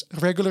was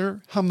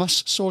regular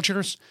Hamas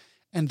soldiers.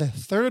 And the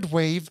third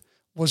wave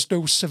was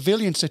those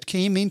civilians that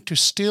came in to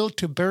steal,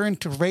 to burn,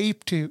 to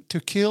rape, to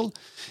kill.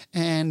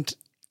 And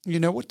you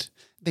know what?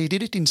 They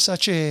did it in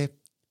such a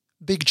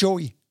big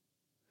joy.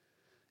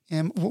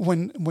 And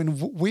when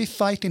we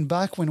fighting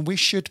back, when we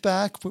shoot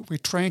back, we're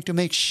trying to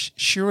make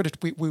sure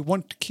that we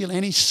won't kill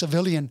any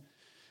civilian.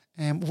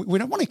 And we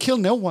don't want to kill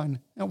no one.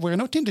 We're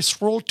not in this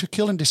world to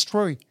kill and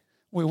destroy.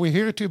 We're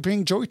here to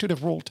bring joy to the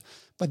world.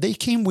 But they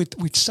came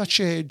with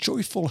such a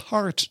joyful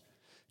heart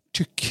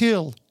to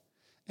kill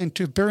and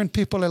to burn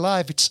people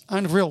alive. It's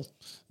unreal.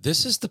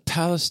 This is the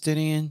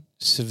Palestinian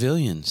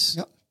civilians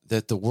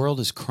that the world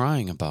is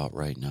crying about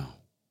right now.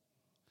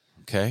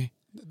 Okay?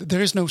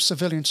 There is no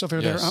civilians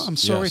over there. I'm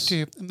sorry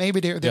to... Maybe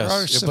there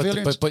are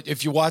civilians. But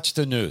if you watch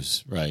the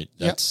news, right,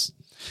 that's...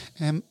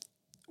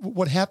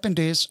 What happened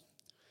is,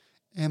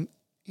 in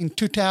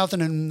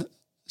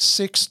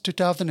 2006,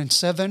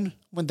 2007,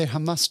 when the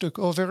Hamas took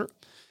over,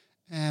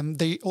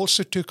 they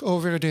also took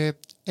over the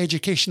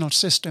educational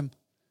system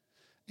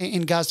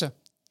in Gaza.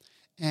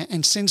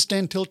 And since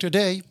then till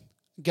today,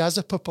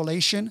 Gaza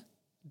population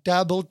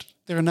doubled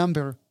their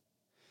number,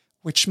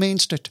 which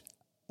means that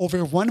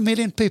over 1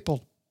 million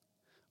people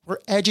were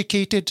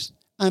educated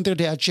under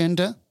the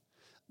agenda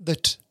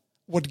that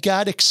what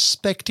God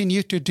expecting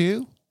you to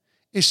do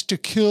is to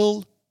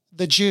kill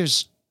the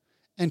Jews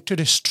and to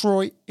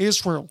destroy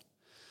Israel.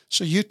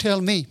 So you tell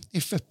me,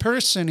 if a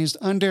person is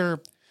under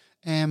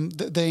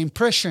the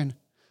impression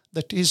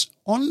that his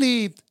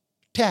only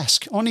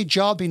task, only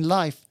job in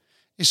life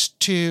is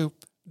to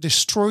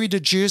destroy the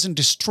Jews and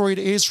destroy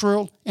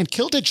Israel and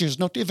kill the Jews,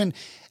 not even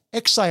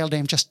exile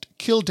them, just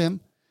kill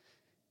them,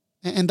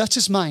 and that's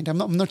his mind. I'm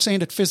not saying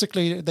that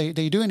physically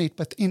they doing it,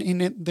 but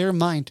in their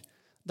mind.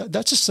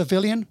 That's a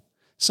civilian,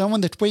 someone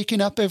that's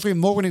waking up every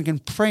morning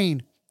and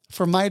praying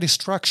for my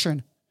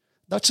destruction.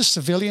 That's a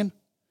civilian.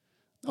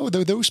 No,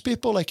 those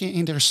people, like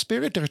in their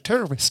spirit, they're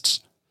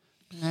terrorists.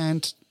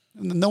 And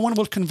no one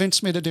will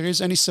convince me that there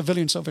is any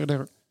civilians over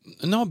there.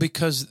 No,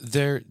 because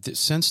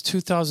since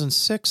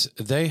 2006,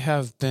 they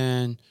have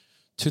been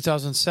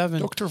 2007.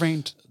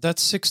 Doctor-trained.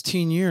 That's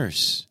 16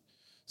 years.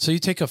 So you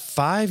take a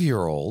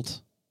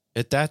 5-year-old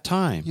at that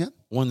time,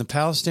 when the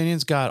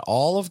Palestinians got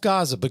all of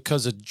Gaza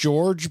because of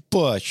George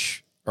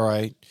Bush, all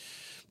right,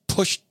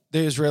 pushed the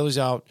Israelis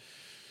out.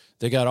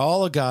 They got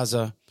all of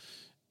Gaza.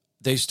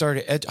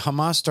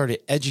 Hamas started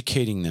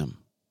educating them,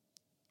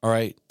 all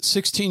right,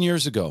 16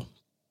 years ago.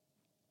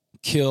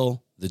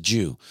 Kill the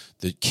Jew.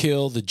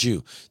 Kill the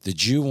Jew. The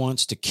Jew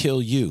wants to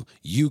kill you.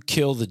 You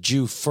kill the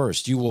Jew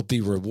first. You will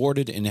be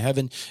rewarded in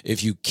heaven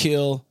if you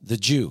kill the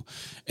Jew.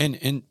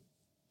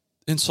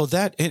 And so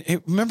that,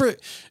 and remember,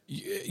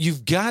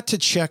 you've got to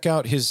check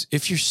out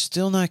if you're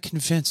still not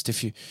convinced,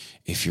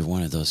 if you're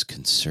one of those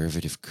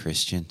conservative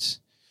Christians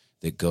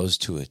that goes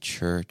to a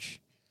church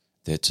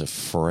that's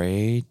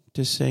afraid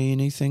to say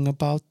anything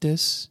about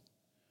this,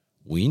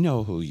 we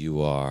know who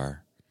you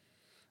are.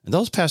 And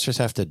those pastors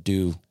have to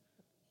do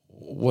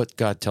what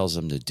God tells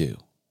them to do,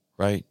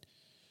 right?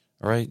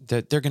 All right?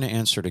 That they're going to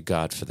answer to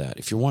God for that.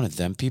 If you're one of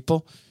them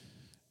people,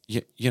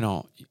 you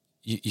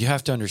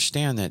have to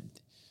understand that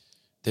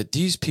that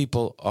these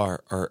people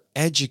are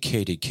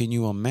educated. Can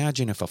you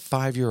imagine if a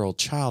 5-year-old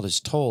child is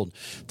told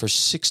for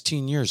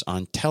 16 years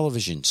on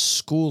television,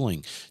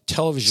 schooling,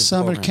 television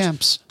summer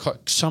programs,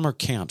 camps, summer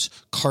camps,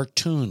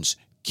 cartoons,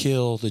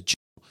 kill the Jew,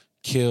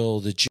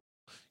 kill the Jew,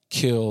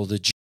 kill the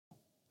Jew,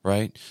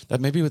 right?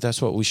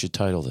 That's what we should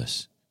title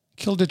this.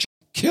 Kill the Jew.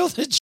 Kill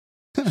the Jew.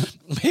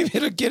 Maybe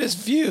it'll get us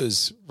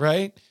views,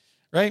 right?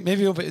 Right?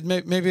 Maybe it'll get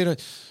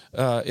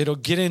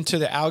into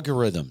the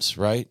algorithms,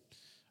 right?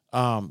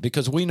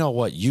 Because we know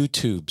what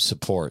YouTube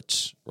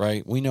supports,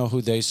 right? We know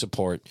who they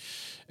support.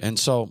 And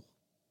so,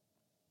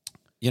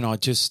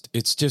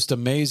 it's just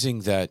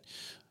amazing that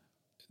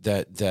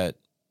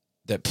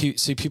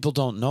people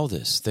don't know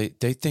this.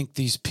 They think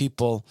these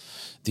people,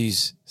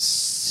 these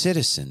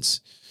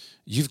citizens,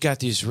 you've got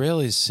the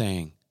Israelis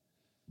saying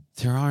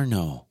there are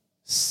no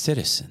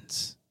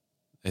citizens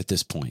at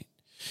this point.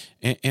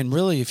 And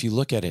really, if you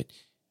look at it,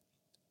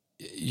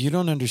 you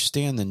don't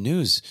understand the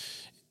news.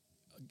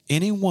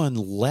 Anyone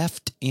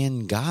left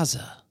in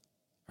Gaza,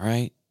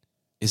 right,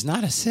 is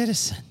not a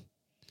citizen.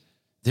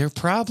 They're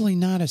probably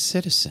not a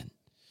citizen.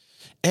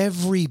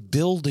 Every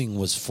building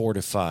was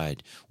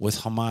fortified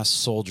with Hamas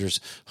soldiers,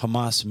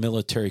 Hamas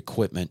military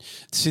equipment.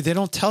 See, they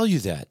don't tell you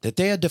that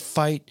they had to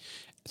fight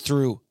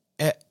through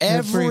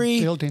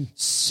every building.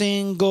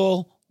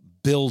 Single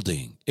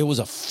building. It was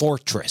a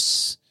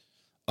fortress,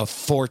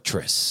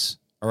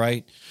 all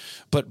right?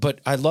 But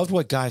I loved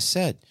what Guy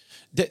said.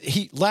 That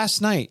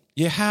last night,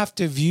 you have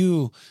to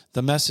view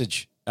the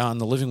message on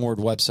the Living Word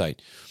website.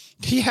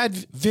 He had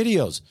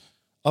videos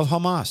of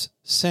Hamas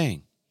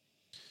saying,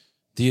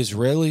 the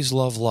Israelis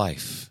love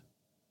life,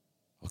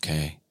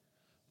 okay,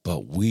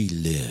 but we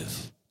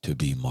live to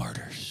be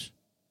martyrs.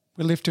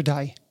 We live to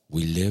die.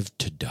 We live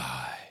to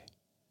die.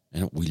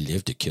 And we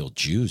live to kill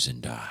Jews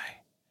and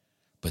die.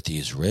 But the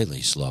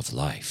Israelis love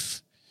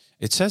life.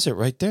 It says it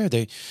right there.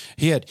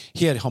 He had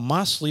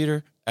Hamas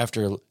leader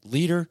after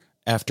leader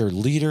after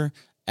leader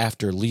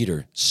after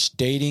leader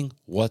stating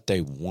what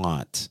they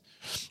want.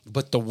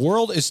 But the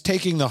world is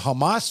taking the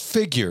Hamas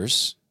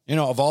figures,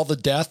 of all the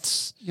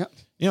deaths. Yep.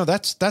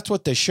 That's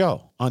what they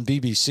show on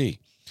BBC.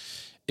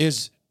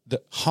 Is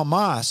the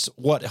Hamas,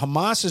 what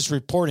Hamas is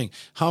reporting,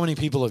 how many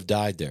people have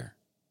died there,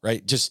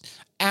 right? Just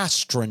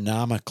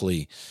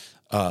astronomically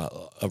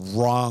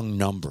wrong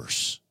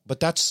numbers. But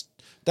that's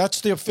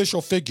the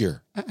official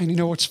figure. And you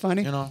know what's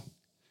funny?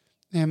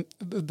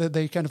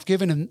 They kind of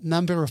given a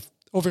number of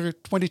over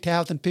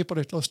 20,000 people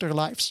that lost their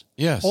lives.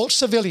 Yes. All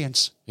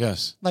civilians.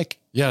 Yes.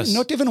 Yes.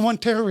 Not even one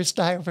terrorist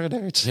died over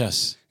there.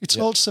 It's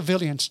all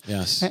civilians.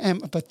 Yes.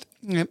 But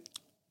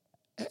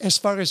as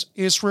far as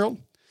Israel,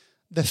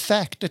 the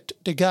fact that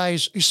the guy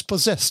is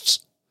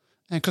possessed,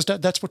 because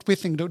that's what we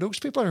think. Those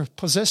people are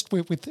possessed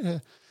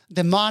with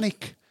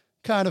demonic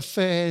kind of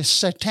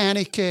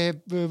satanic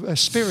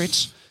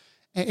spirits.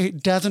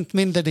 It doesn't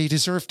mean that they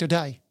deserve to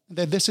die.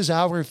 That this is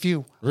our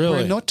view.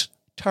 Really? We're not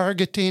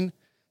targeting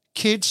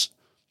kids.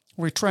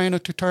 We're trying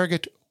not to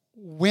target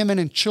women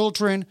and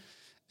children.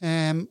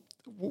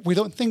 We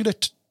don't think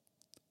that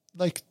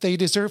they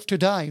deserve to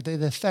die.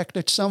 The fact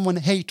that someone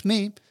hate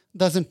me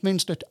doesn't mean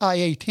that I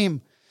hate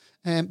him.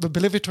 But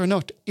believe it or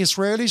not,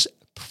 Israelis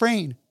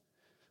praying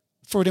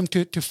for them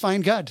to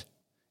find God.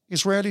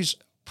 Israelis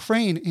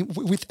praying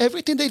with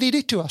everything they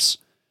did to us.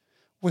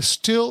 We're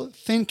still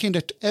thinking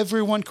that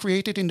everyone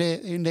created in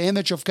the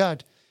image of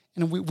God.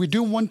 And we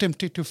do want them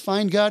to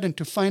find God and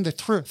to find the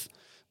truth.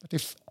 But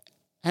if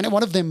any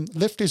one of them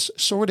lift his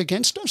sword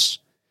against us,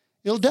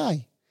 he'll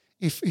die.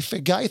 If a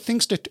guy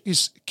thinks that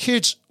his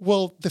kids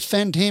will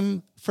defend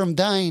him from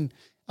dying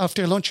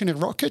after launching the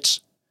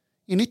rockets,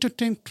 you need to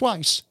think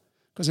twice.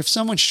 Because if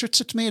someone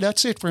shoots at me,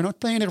 that's it. We're not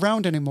playing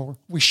around anymore.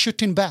 We're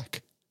shooting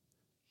back.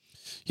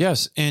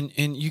 Yes, and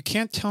you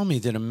can't tell me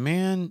that a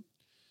man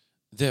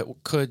that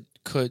could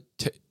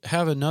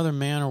have another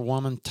man or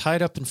woman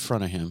tied up in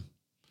front of him,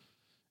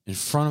 in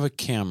front of a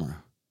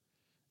camera,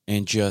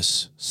 and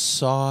just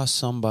saw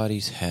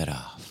somebody's head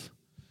off.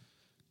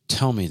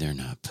 Tell me they're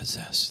not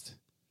possessed.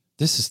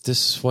 This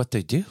is what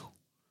they do,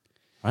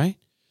 right?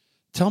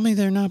 Tell me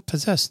they're not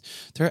possessed.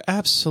 They're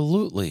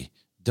absolutely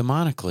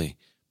demonically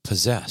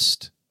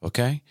possessed.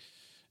 Okay,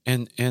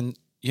 and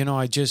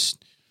I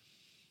just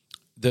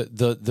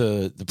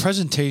the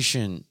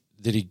presentation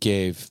that he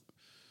gave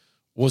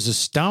was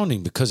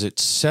astounding because it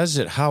says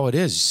it how it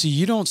is. See,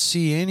 you don't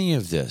see any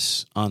of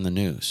this on the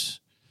news.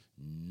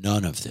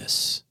 None of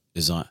this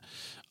is on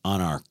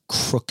our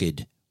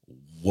crooked,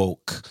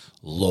 woke,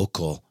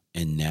 local,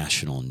 and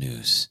national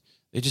news.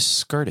 They just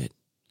skirt it.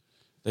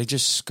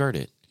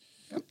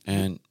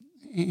 And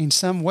in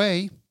some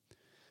way,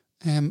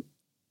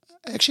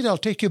 actually, I'll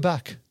take you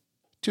back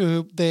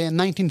to the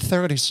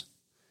 1930s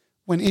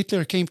when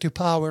Hitler came to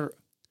power.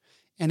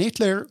 And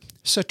Hitler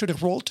said to the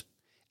world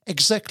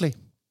exactly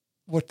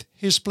what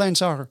his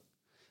plans are.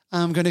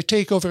 I'm going to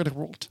take over the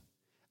world.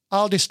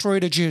 I'll destroy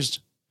the Jews.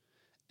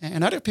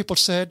 And other people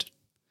said,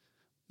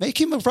 make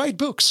him write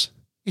books.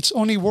 It's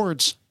only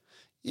words.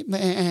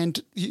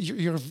 And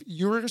your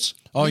viewers.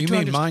 Oh, you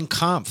mean Mein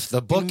Kampf,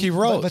 the book he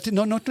wrote? But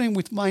not only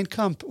with Mein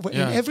Kampf.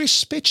 In every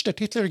speech that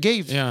Hitler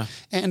gave,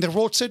 and the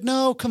world said,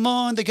 "No, come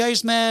on, the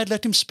guy's mad.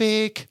 Let him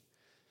speak.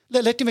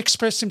 Let him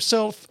express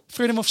himself.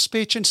 Freedom of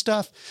speech and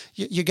stuff."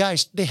 You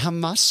guys, the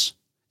Hamas,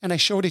 and I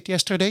showed it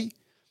yesterday.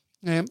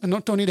 And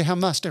not only the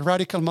Hamas, the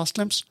radical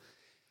Muslims,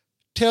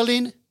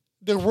 telling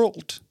the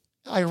world,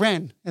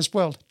 Iran as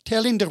well,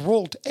 telling the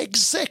world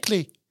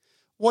exactly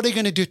what they're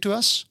going to do to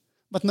us.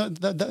 But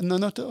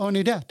not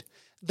only that,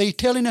 they're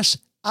telling us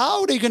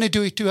how they're going to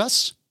do it to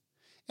us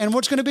and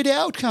what's going to be the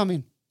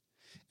outcome.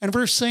 And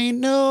we're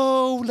saying,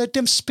 no, let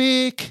them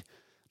speak.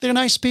 They're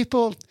nice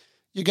people.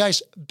 You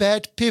guys,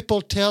 bad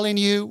people telling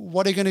you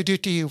what they're going to do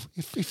to you.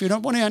 If you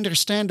don't want to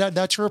understand that,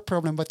 that's your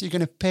problem, but you're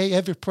going to pay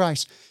every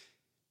price.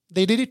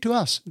 They did it to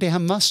us. The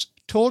Hamas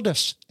told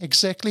us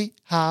exactly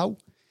how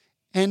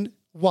and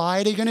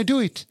why they're going to do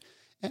it.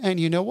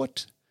 And you know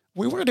what?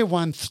 We were the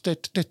ones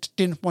that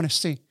didn't want to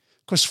see.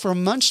 Because for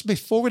months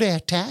before the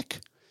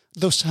attack,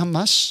 those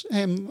Hamas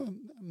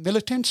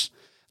militants,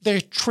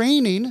 they're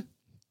training.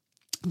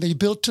 They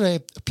built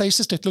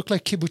places that look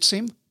like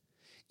kibbutzim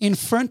in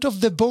front of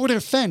the border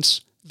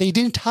fence. They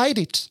didn't hide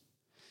it.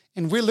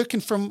 And we're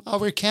looking from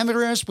our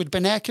cameras with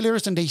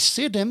binoculars, and they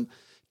see them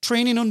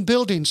training on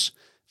buildings.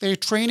 They're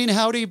training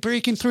how they're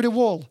breaking through the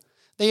wall.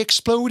 They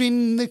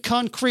exploding the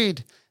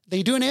concrete.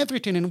 They're doing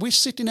everything. And we're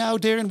sitting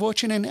out there and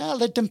watching, and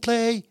let them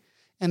play.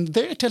 And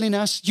they're telling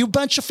us, you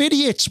bunch of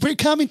idiots, we're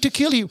coming to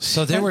kill you.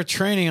 So they were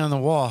training on the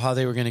wall how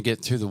they were going to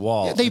get through the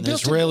wall. Yeah, the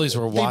Israelis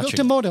were watching. They built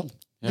a model.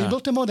 Yeah. They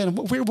built a model.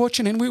 And we're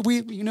watching, and we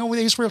with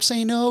Israel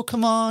saying, no,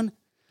 come on.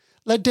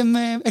 Let them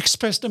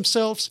express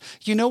themselves.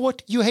 You know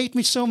what? You hate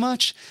me so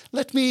much.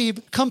 Let me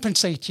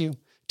compensate you.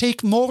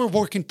 Take more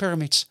working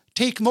permits.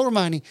 Take more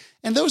money.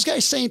 And those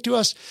guys saying to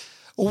us,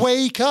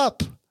 wake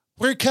up.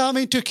 We're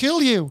coming to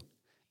kill you.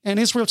 And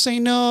Israel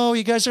saying, no,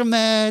 you guys are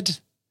mad.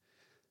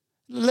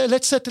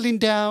 Let's settle in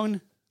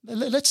down.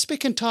 Let's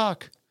speak and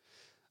talk.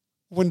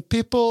 When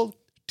people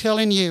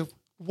telling you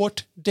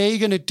what they're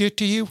going to do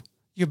to you,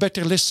 you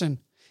better listen.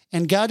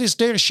 And God is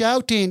there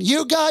shouting,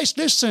 you guys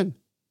listen.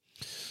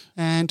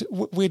 And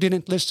we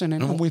didn't listen.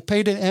 And we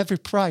paid every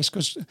price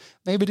because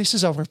maybe this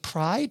is our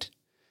pride.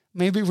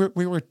 Maybe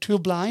we were too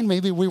blind.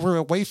 Maybe we were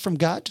away from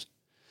God.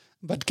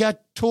 But God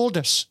told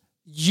us,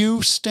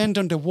 you stand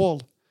on the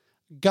wall.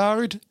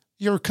 Guard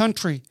your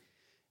country.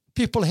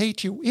 People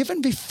hate you.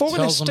 Even before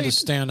tells them to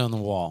stand on the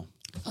wall.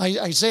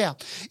 Isaiah,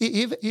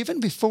 even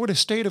before the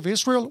state of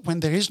Israel, when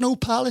there is no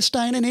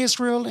Palestine in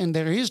Israel and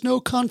there is no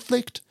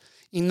conflict,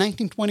 in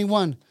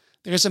 1921,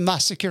 there is a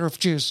massacre of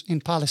Jews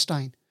in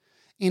Palestine.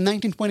 In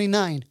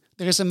 1929,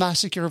 there is a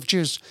massacre of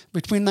Jews.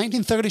 Between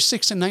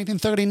 1936 and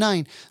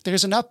 1939, there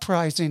is an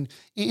uprising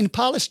in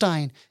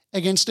Palestine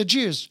against the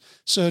Jews.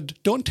 So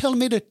don't tell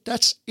me that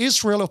that's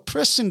Israel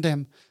oppressing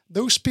them.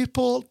 Those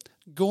people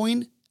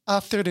going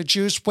after the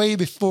Jews way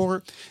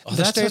before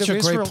the state of Israel.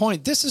 That's such a great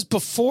point. This is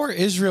before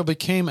Israel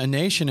became a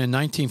nation in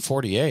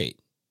 1948.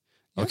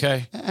 Yeah.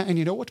 Okay? And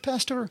you know what,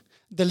 Pastor?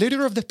 The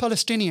leader of the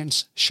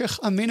Palestinians, Sheikh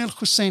Amin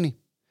al-Husseini,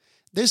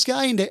 this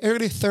guy in the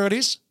early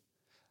 30s,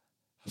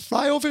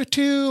 fly over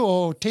to,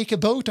 or take a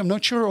boat, I'm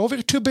not sure,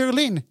 over to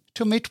Berlin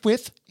to meet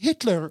with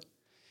Hitler.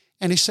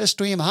 And he says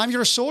to him, I'm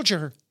your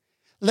soldier.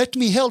 Let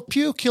me help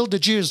you kill the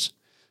Jews.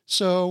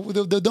 So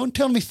don't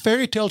tell me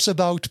fairy tales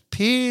about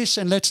peace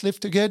and let's live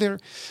together.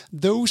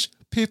 Those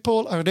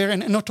people are there,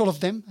 and not all of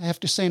them, I have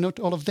to say not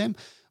all of them,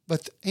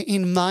 but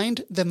in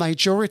mind, the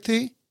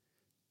majority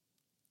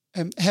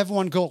have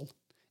one goal,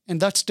 and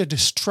that's the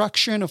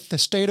destruction of the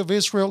state of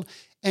Israel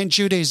and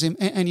Judaism.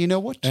 And you know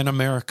what? And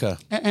America.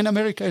 And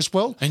America as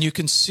well. And you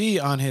can see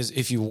on his,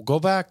 if you go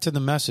back to the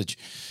message,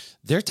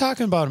 they're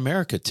talking about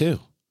America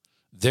too.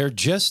 They're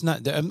just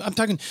not, I'm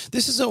talking,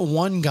 this is a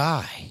one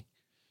guy.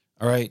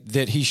 All right,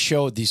 that he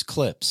showed these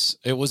clips.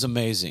 It was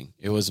amazing.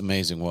 It was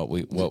amazing what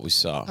we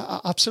saw.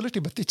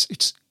 Absolutely, but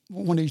it's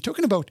when you're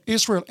talking about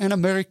Israel and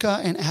America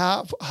and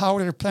how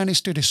their plan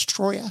is to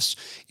destroy us,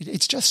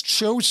 it just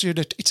shows you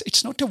that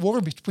it's not a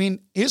war between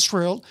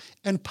Israel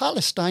and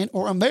Palestine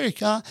or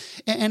America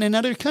and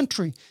another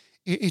country.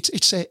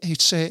 It's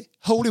a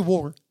holy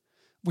war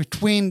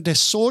between the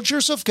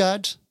soldiers of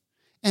God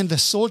and the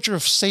soldier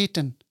of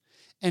Satan.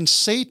 And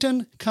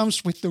Satan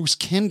comes with those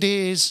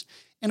candies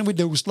and with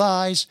those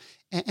lies,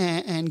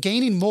 and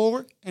gaining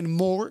more and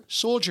more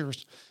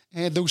soldiers.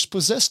 Those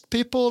possessed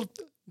people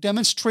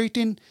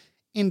demonstrating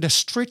in the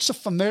streets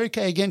of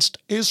America against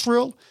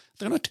Israel,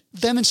 they're not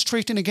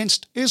demonstrating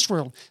against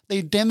Israel.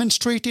 They're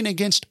demonstrating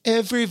against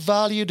every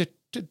value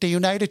that the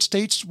United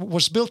States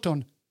was built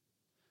on.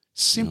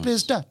 Simply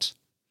as that.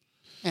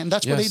 And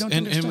that's what they don't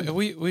understand. And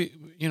we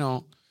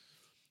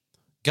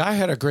Guy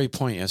had a great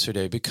point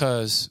yesterday,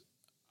 because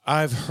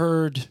I've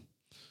heard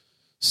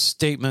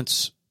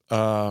statements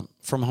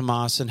from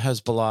Hamas and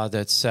Hezbollah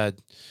that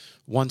said,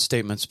 one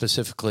statement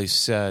specifically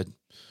said,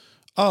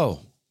 "Oh,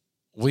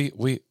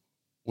 we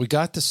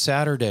got the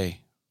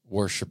Saturday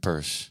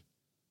worshipers.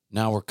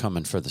 Now we're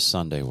coming for the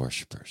Sunday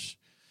worshipers."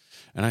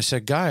 And I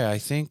said, "Guy, I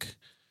think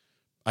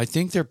I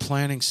think they're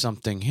planning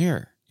something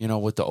here,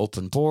 with the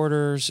open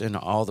borders and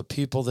all the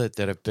people that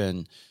have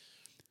been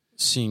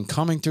seen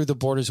coming through the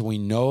borders. We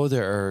know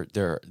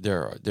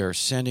they're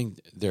sending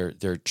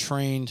their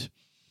trained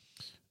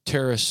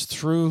terrorists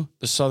through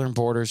the southern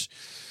borders.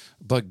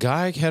 But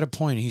Guy had a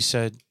point. He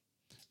said,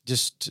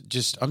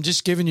 I'm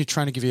just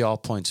trying to give you all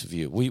points of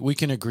view. We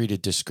can agree to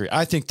disagree.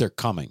 I think they're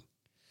coming.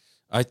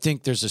 I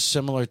think there's a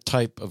similar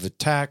type of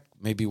attack,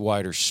 maybe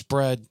wider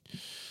spread,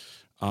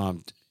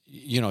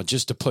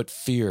 just to put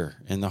fear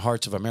in the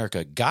hearts of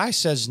America. Guy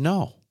says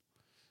no,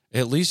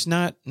 at least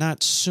not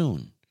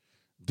soon.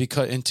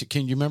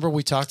 Can you remember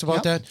we talked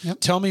about that? Yep.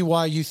 Tell me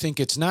why you think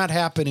it's not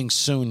happening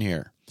soon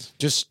here.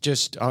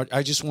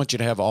 I just want you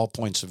to have all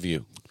points of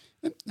view.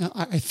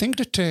 I think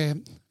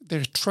that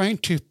they're trying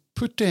to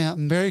put the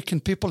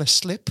American people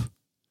asleep.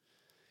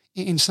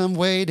 In some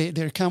way,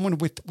 they're coming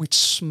with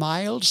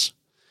smiles,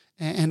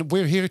 and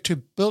we're here to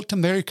build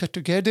America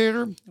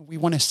together. We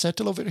want to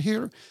settle over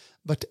here.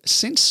 But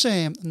since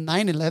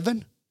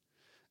 9/11,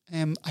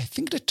 I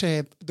think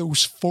that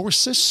those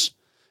forces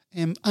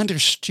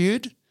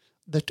understood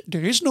that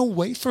there is no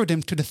way for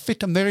them to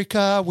defeat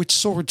America with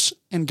swords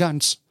and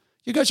guns.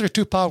 You guys are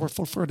too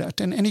powerful for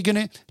that, and you're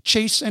going to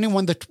chase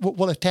anyone that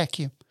will attack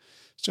you.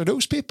 So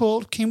those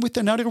people came with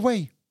another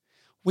way.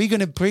 We're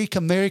going to break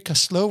America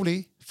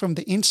slowly from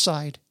the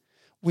inside.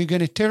 We're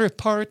going to tear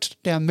apart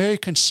the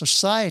American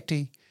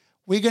society.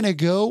 We're going to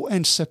go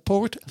and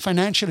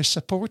financially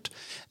support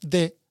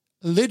the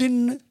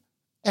leading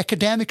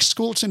academic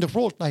schools in the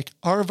world, like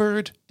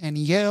Harvard and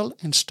Yale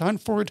and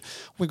Stanford.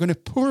 We're going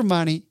to pour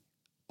money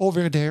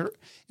over there,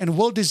 and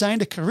we'll design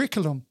the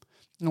curriculum.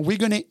 And we're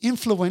going to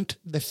influence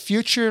the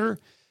future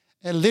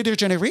leader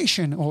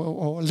generation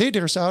or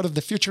leaders out of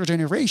the future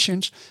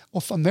generations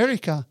of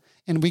America.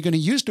 And we're going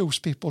to use those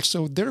people.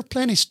 So their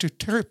plan is to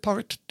tear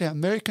apart the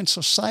American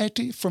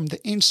society from the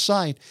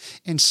inside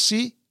and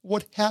see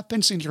what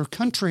happens in your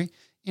country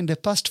in the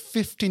past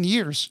 15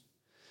 years.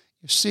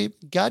 You see,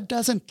 God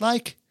doesn't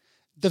like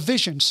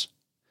divisions.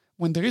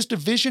 When there is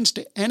divisions,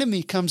 the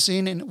enemy comes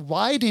in and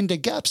widen the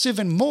gaps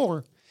even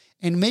more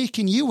and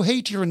making you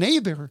hate your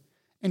neighbor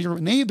and your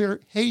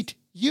neighbor hate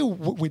you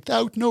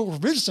without no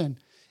reason.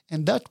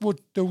 And that's what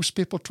those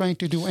people are trying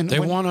to do. And they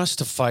want us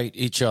to fight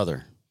each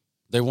other.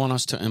 They want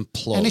us to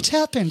implode. And it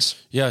happens.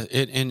 Yeah,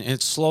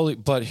 it's slowly.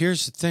 But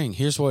here's the thing.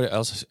 Here's what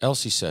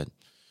Elsie said.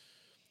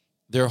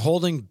 They're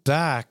holding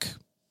back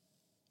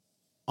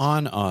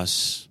on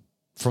us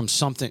from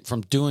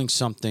doing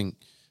something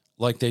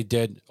like they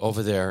did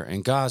over there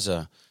in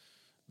Gaza,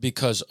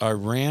 because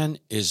Iran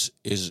is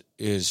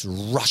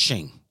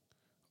rushing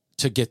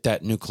to get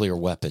that nuclear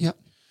weapon. Yep.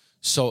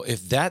 So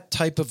if that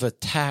type of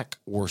attack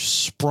were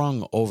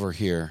sprung over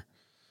here,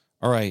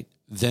 all right,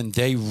 then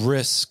they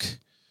risk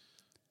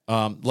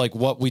like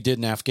what we did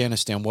in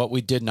Afghanistan, what we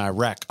did in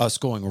Iraq, us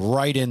going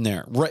right in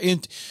there. Right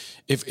in,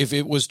 if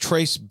it was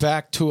traced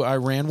back to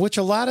Iran, which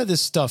a lot of this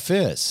stuff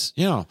is,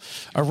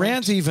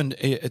 Iran's even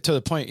to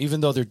the point,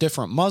 even though they're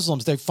different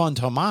Muslims, they fund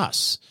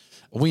Hamas.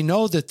 We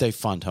know that they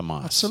fund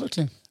Hamas.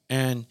 Absolutely.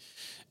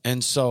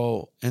 And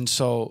so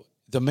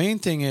the main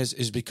thing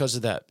is because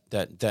of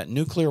that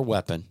nuclear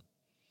weapon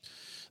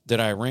that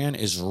Iran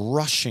is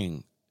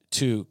rushing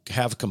to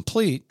have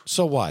complete.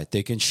 So what?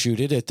 They can shoot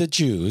it at the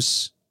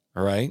Jews,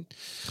 all right?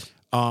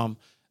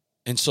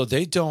 And so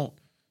they don't.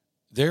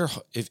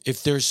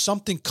 If there's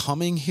something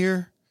coming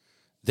here,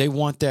 they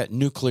want that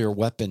nuclear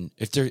weapon.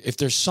 If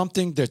there's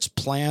something that's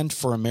planned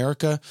for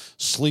America,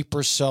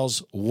 sleeper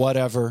cells,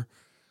 whatever,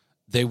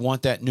 they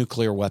want that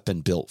nuclear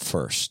weapon built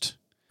first.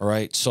 All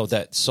right, so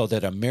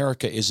that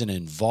America isn't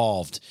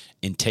involved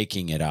in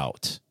taking it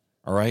out.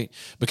 All right,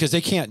 because they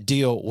can't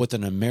deal with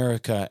an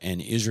America and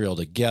Israel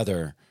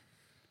together.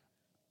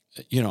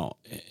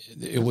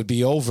 It would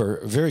be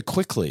over very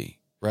quickly.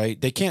 Right?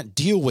 They can't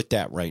deal with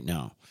that right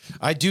now.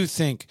 I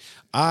think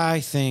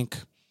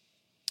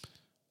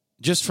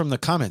just from the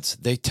comments,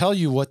 they tell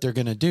you what they're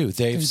going to do.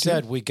 They've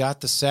said we got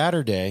the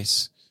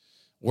Saturdays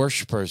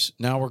worshipers.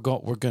 Now we're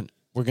going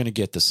to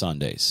get the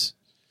Sundays.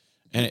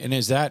 And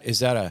is that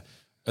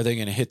are they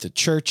going to hit the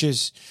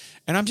churches?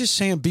 And I'm just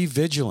saying, be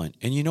vigilant.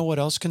 And you know what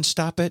else can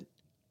stop it?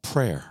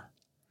 Prayer.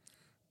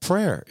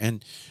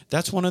 And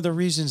that's one of the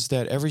reasons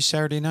that every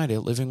Saturday night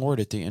at Living Word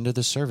at the end of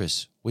the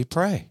service, we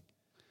pray.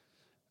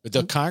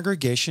 The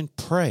congregation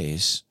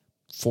prays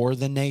for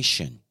the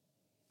nation.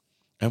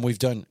 And we've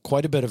done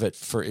quite a bit of it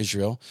for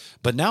Israel.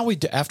 But now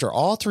after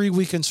all 3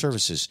 weekend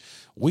services,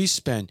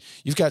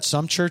 you've got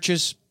some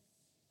churches,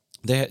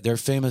 they're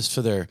famous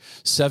for their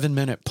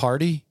 7-minute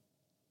party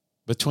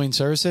between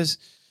services.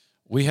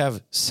 We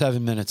have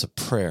 7 minutes of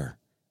prayer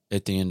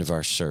at the end of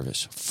our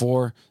service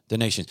for the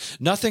nation.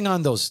 Nothing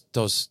on those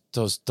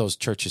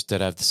churches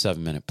that have the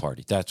 7-minute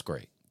party. That's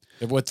great.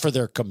 For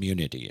their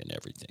community and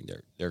everything.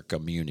 Their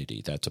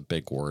community. That's a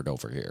big word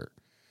over here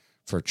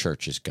for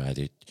churches, Guy.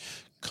 The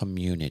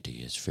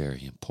community is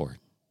very important.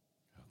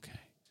 Okay.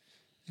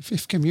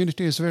 If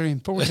community is very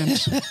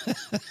important,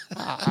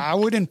 I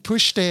wouldn't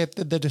push the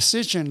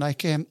decision.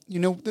 Like,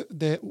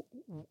 the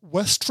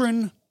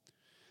Western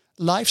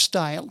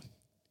lifestyle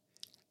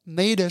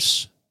made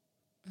us,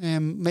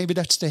 maybe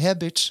that's the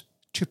habit,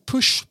 to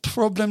push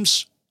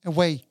problems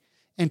away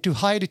and to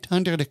hide it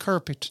under the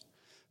carpet.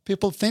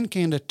 People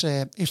thinking that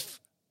if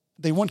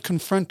they won't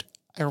confront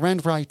Iran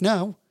right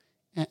now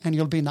and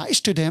you'll be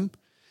nice to them,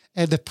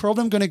 the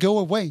problem going to go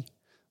away.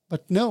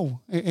 But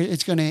no,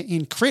 it's going to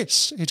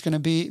increase. It's going to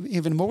be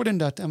even more than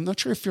that. I'm not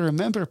sure if you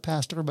remember,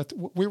 Pastor, but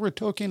we were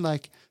talking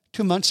like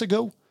 2 months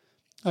ago,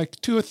 like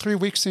 2 or 3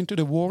 weeks into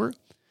the war,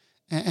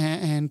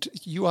 and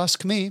you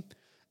asked me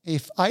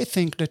if I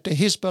think that the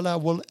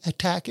Hezbollah will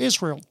attack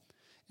Israel.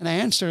 And I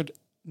answered,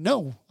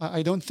 no,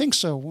 I don't think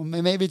so.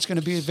 Maybe it's going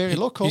to be very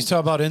local. He's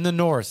talking about in the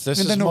north. This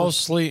is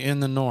mostly in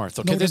the north.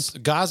 Okay,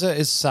 Gaza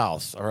is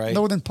south, all right?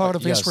 Northern part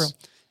of Israel.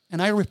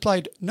 And I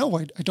replied, no,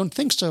 I don't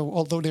think so,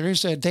 although there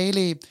is a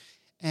daily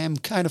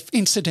kind of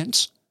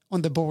incidents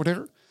on the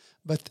border.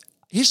 But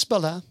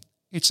Hezbollah,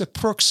 it's a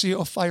proxy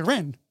of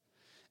Iran.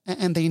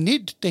 And they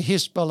need the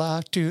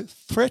Hezbollah to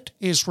threat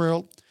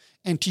Israel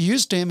and to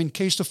use them in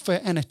case of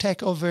an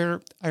attack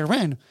over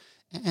Iran.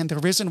 And the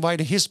reason why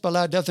the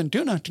Hezbollah doesn't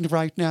do nothing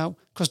right now,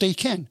 because they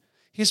can.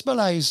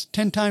 Hezbollah is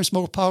 10 times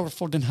more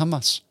powerful than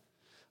Hamas.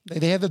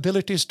 They have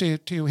abilities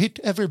to hit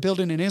every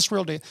building in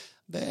Israel.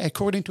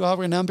 According to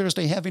our numbers,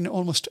 they have in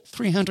almost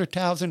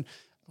 300,000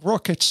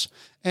 rockets,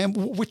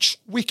 which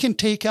we can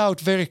take out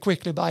very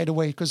quickly, by the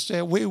way, because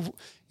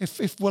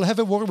if we'll have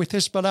a war with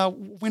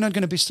Hezbollah, we're not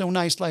going to be so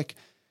nice like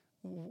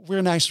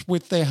we're nice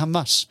with the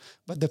Hamas.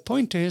 But the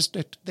point is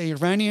that the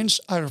Iranians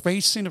are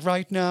racing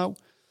right now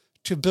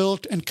to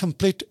build and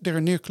complete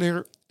their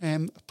nuclear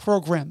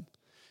program.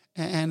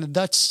 And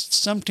that's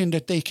something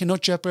that they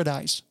cannot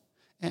jeopardize.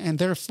 And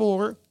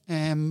therefore,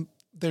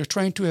 they're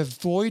trying to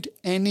avoid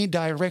any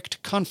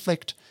direct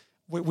conflict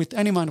with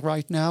anyone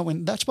right now.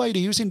 And that's why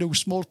they're using those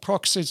small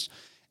proxies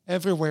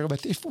everywhere.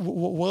 But if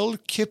we'll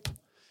keep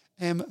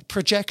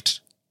project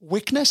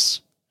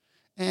weakness,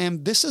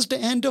 this is the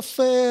end of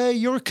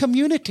your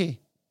community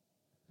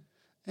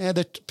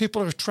that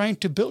people are trying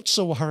to build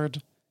so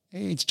hard.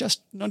 It's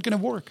just not going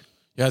to work.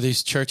 Yeah,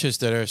 these churches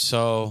that are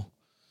so,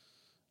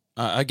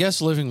 I guess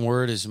Living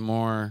Word is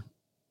more,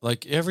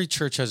 like every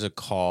church has a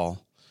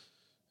call.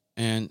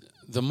 And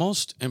the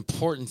most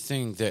important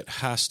thing that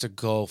has to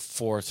go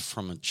forth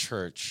from a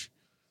church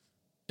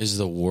is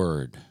the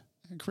Word.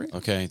 I agree.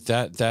 Okay,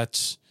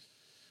 that's,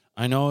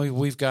 I know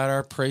we've got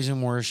our praise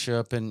and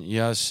worship, and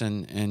yes,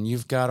 and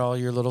you've got all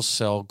your little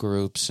cell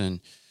groups,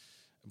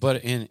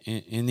 but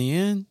in the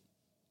end,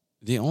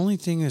 the only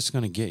thing that's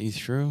going to get you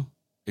through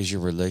is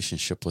your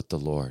relationship with the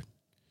Lord.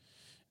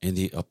 And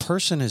a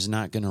person is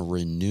not going to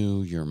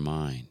renew your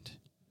mind.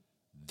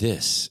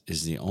 This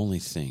is the only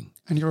thing.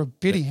 And your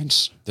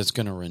obedience. That's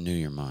going to renew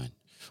your mind.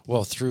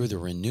 Well, through the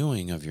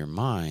renewing of your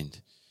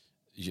mind,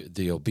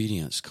 the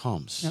obedience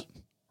comes, yep.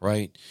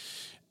 Right?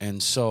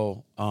 And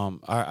so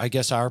I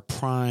guess our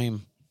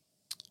prime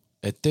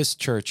at this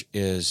church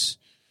is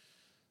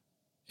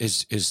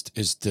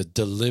the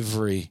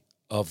delivery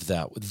of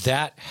that.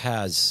 That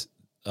has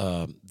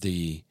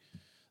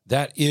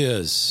that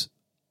is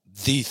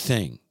the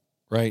thing,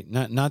 right?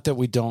 Not that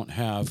we don't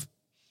have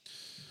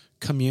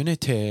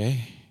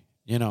community,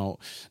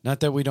 not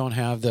that we don't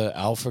have the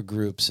alpha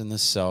groups and the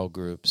cell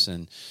groups,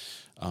 and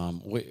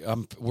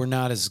we're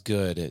not as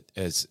good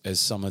as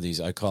some of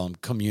these. I call them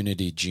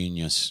community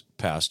genius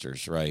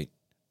pastors, right?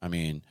 I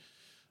mean,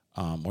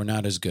 we're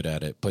not as good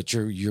at it, but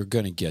you're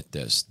going to get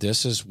this.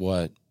 This is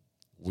what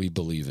we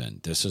believe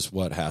in. This is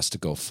what has to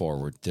go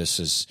forward. This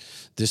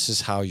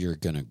is how you're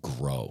going to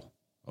grow.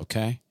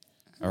 Okay?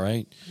 All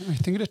right? I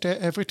think that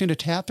everything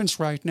that happens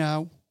right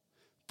now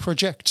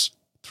projects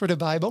through the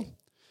Bible.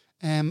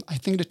 I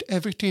think that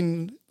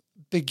everything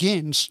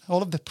begins,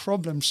 all of the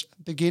problems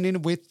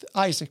beginning with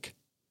Isaac.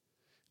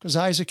 Because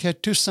Isaac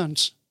had 2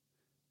 sons,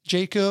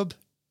 Jacob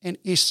and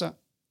Esau.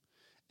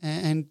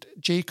 And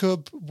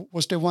Jacob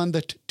was the one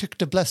that took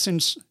the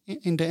blessings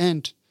in the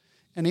end.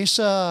 And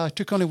Esau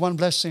took only one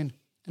blessing.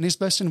 And his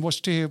blessing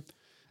was to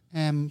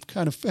and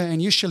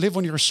you shall live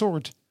on your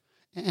sword.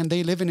 And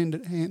they live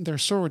in their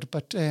sword.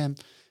 But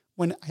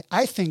when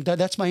I think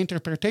that's my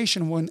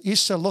interpretation, when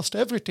Esau lost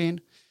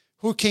everything,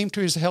 who came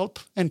to his help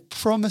and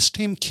promised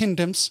him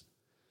kingdoms?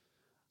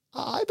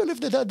 I believe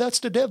that's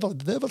the devil.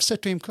 The devil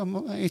said to him,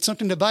 "Come, it's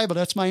not in the Bible.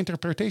 That's my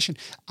interpretation.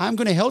 I'm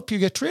going to help you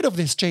get rid of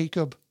this,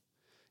 Jacob.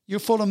 You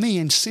follow me."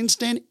 And since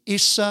then,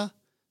 Esau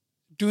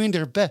doing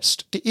their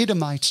best, the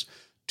Edomites,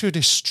 to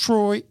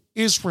destroy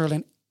Israel.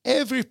 And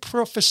every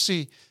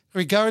prophecy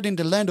regarding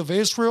the land of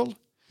Israel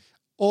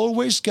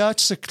always got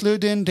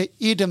secluding the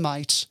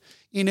Edomites.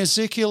 In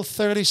Ezekiel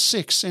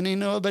 36 and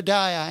in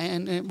Obadiah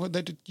and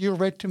that you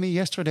read to me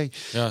yesterday.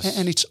 Yes.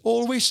 And it's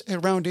always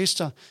around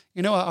Esau.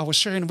 I was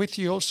sharing with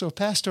you also,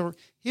 Pastor,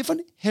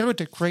 even Herod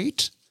the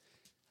Great,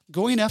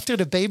 going after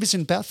the babies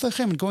in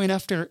Bethlehem and going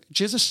after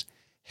Jesus,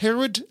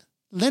 Herod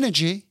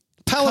lineage.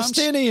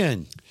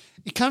 Palestinian.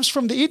 It comes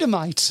from the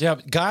Edomites. Yeah,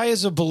 Guy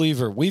is a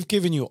believer. We've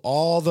given you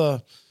all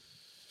the...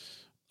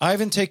 I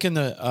haven't taken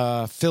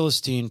the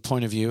Philistine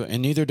point of view,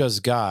 and neither does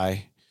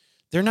Guy.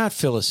 They're not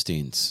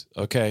Philistines,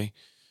 okay?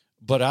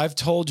 But I've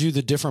told you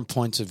the different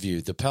points of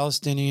view. The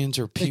Palestinians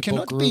are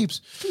people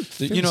groups.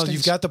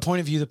 You've got the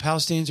point of view. The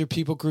Palestinians are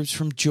people groups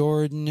from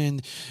Jordan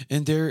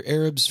and they're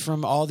Arabs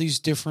from all these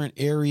different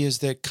areas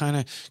that kind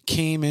of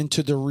came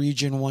into the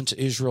region once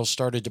Israel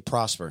started to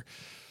prosper.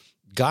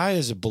 Guy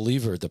is a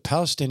believer. The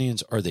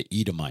Palestinians are the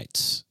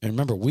Edomites. And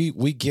remember, we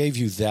gave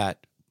you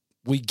that.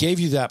 We gave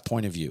you that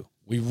point of view.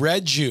 We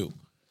read you.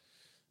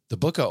 The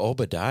book of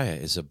Obadiah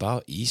is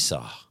about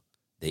Esau,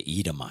 the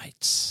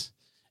Edomites,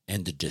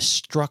 and the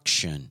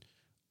destruction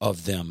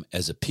of them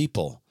as a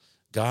people.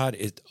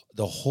 The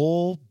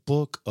whole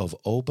book of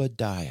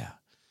Obadiah,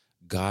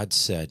 God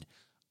said,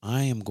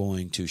 I am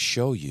going to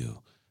show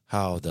you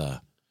how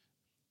the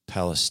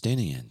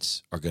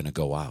Palestinians are going to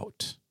go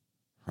out,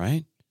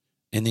 right?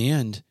 In the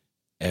end,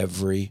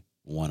 every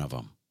one of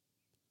them.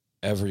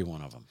 Every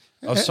one of them.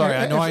 Oh, sorry,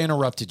 I know I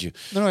interrupted you.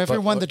 No,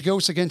 everyone that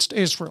goes against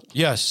Israel.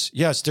 Yes.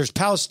 There's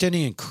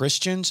Palestinian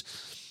Christians,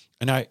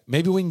 and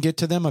maybe we can get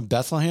to them in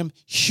Bethlehem.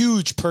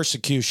 Huge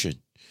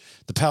persecution.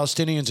 The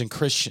Palestinians and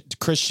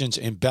Christians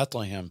in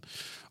Bethlehem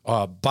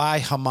by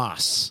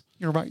Hamas.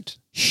 You're right.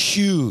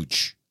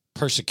 Huge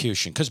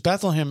persecution. Because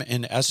Bethlehem,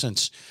 in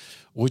essence,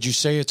 would you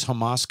say it's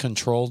Hamas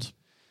controlled?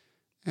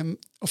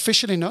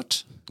 Officially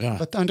not,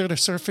 but under the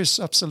surface,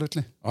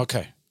 absolutely.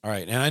 Okay. All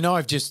right. And I know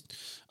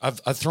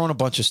I've thrown a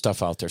bunch of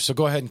stuff out there, so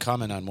go ahead and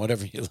comment on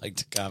whatever you'd like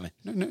to comment.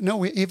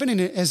 No, even in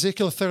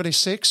Ezekiel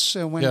 36,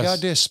 when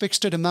God speaks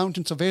to the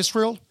mountains of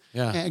Israel,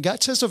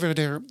 God says over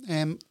there,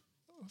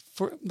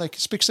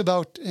 speaks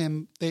about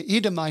the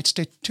Edomites,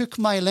 they took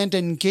my land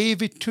and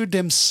gave it to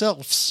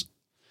themselves.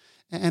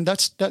 And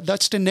that's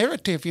the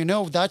narrative,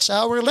 that's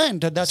our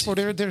land. That's what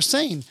they're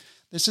saying.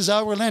 This is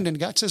our land. And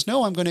God says,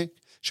 no, I'm going to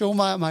show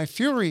my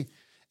fury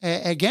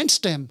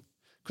against them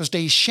because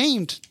they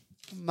shamed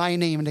my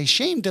name and they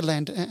shamed the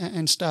land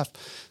and stuff.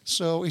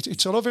 So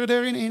it's all over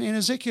there in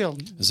Ezekiel.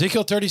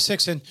 Ezekiel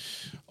 36. And,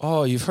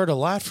 you've heard a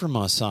lot from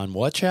us on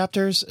what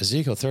chapters?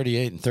 Ezekiel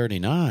 38 and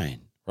 39,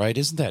 right?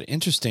 Isn't that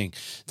interesting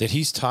that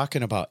he's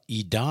talking about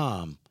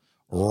Edom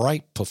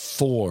right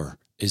before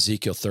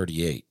Ezekiel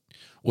 38,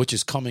 which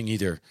is coming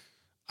either,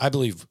 I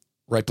believe,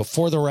 right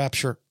before the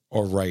rapture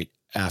or right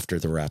after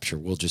the rapture.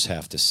 We'll just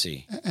have to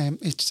see.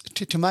 It's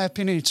to my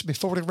opinion, it's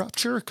before the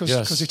rapture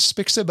because it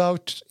speaks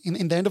about,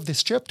 in the end of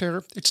this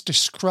chapter, it's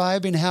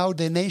describing how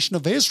the nation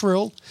of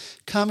Israel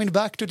coming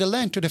back to the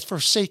land, to the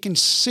forsaken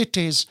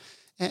cities,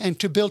 and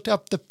to build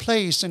up the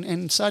place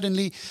and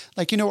suddenly,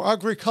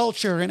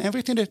 agriculture and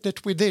everything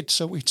that we did.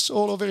 So it's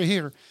all over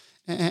here.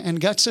 And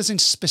God says in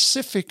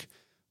specific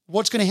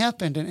what's going to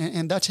happen,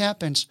 and that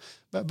happens.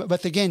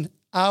 But again,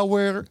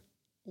 our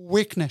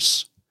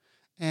weakness,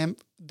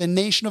 the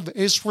nation of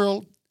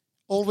Israel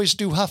always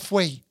do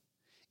halfway.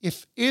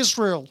 If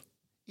Israel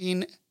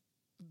in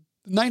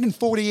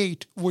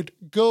 1948 would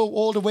go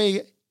all the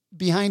way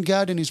behind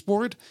God and His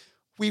Word,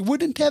 we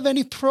wouldn't have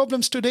any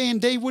problems today,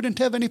 and they wouldn't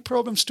have any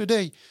problems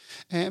today.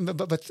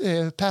 But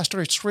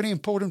Pastor, it's really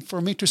important for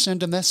me to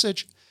send a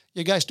message.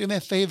 You guys, do me a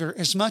favor.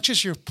 As much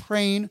as you're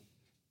praying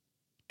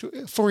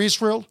for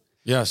Israel,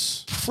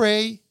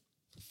 pray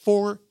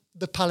for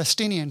the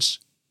Palestinians.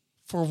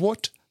 For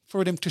what?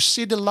 For them to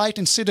see the light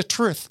and see the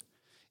truth.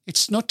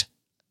 It's not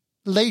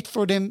late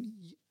for them,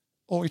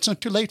 or it's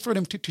not too late for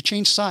them to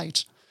change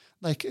sides.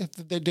 Like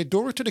the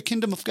door to the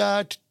kingdom of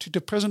God, to the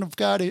presence of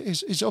God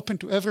is open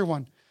to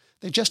everyone.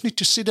 They just need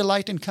to see the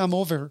light and come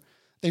over.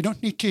 They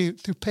don't need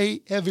to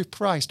pay every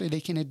price.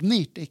 They can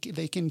admit,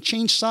 they can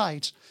change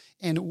sides.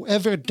 And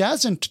whoever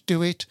doesn't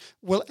do it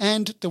will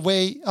end the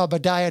way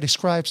Obadiah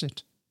describes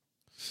it.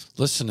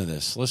 Listen to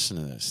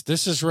this.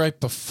 This is right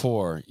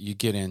before you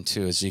get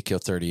into Ezekiel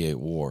 38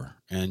 war.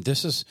 And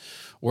this is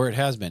where it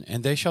has been.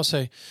 And they shall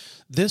say,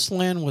 this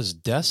land was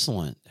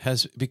desolate,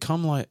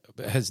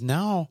 has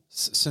now,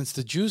 since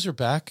the Jews are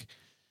back,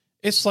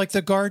 it's like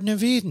the Garden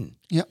of Eden.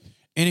 Yep.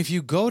 And if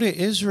you go to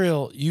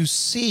Israel, you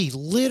see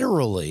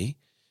literally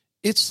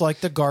it's like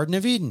the Garden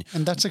of Eden.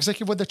 And that's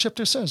exactly what the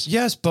chapter says.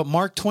 Yes, but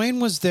Mark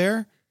Twain was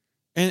there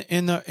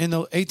in the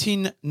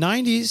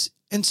 1890s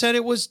and said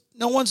it was,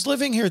 no one's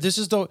living here. This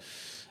is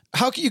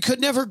you could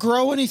never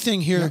grow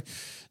anything here. Yeah.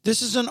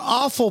 This is an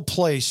awful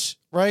place,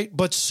 right?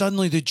 But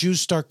suddenly the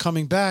Jews start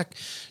coming back,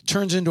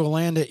 turns into a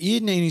land of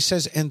Eden. And he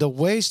says, and the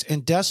waste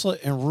and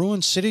desolate and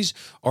ruined cities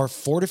are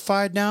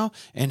fortified now,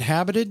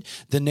 inhabited.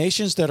 The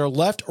nations that are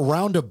left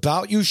round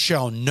about you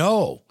shall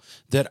know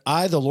that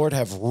I, the Lord,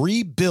 have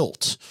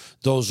rebuilt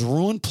those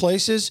ruined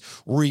places,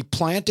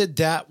 replanted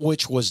that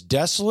which was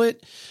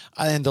desolate.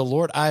 And the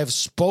Lord, I have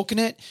spoken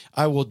it,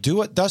 I will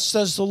do it. Thus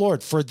says the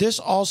Lord, for this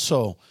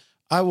also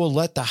I will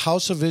let the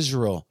house of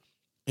Israel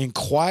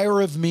inquire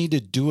of me to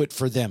do it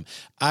for them.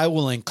 I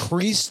will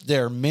increase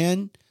their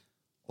men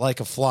like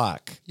a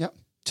flock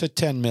to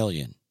 10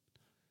 million.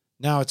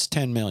 Now it's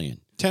 10 million.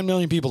 10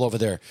 million people over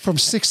there. From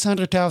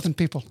 600,000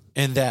 people.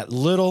 In that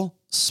little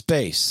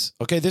space.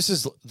 Okay, this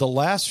is the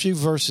last few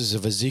verses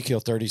of Ezekiel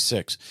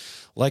 36.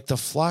 Like the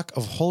flock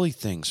of holy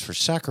things for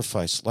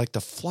sacrifice, like the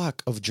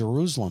flock of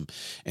Jerusalem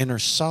in her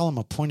solemn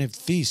appointed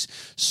feast,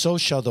 so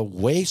shall the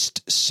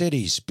waste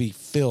cities be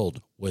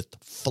filled with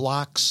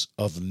flocks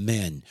of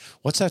men.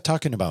 What's that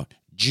talking about?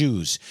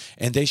 Jews.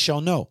 And they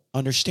shall know,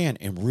 understand,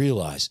 and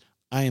realize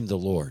I am the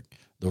Lord,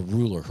 the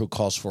ruler who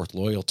calls forth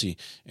loyalty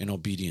and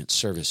obedient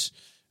service.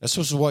 This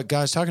is what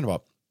God's talking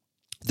about.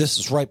 This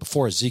is right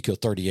before Ezekiel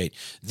 38.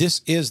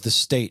 This is the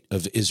state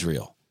of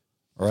Israel.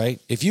 All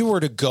right. If you were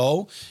to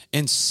go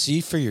and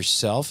see for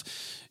yourself,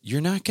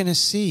 you're not going to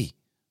see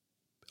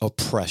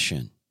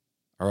oppression.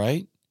 All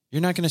right.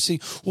 You're not going to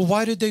see, well,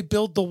 why did they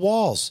build the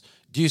walls?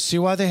 Do you see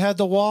why they had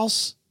the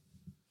walls?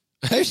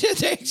 I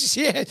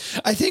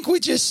think we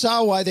just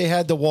saw why they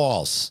had the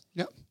walls.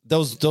 Yep.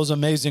 Those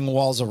amazing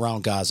walls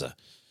around Gaza.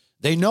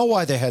 They know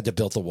why they had to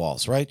build the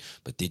walls, right?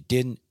 But they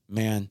didn't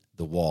man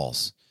the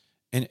walls.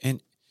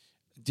 And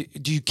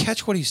do you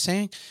catch what he's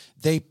saying?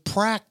 They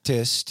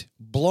practiced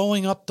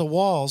blowing up the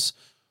walls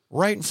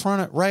right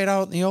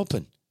out in the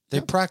open. They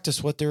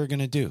practiced what they were going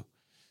to do.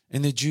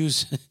 And the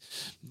Jews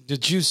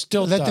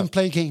still let them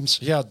play games.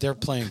 Yeah, they're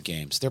playing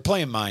games. They're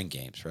playing mind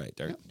games, right?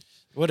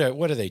 What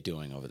are they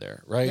doing over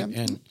there, right?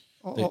 Yeah. And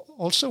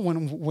also,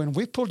 when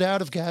we pulled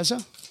out of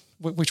Gaza,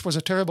 which was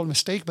a terrible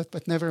mistake,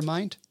 but never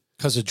mind.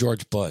 Because of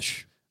George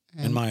Bush,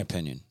 in my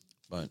opinion.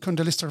 But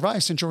Condoleezza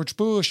Rice and George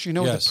Bush,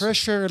 the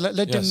pressure,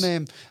 let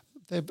them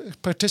they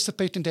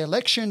participate in the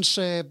elections.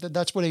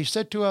 That's what they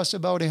said to us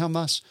about the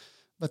Hamas.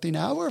 But in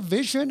our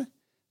vision,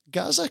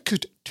 Gaza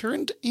could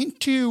turn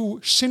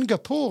into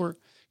Singapore.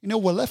 We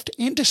left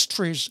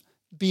industries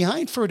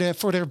behind for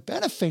their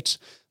benefits,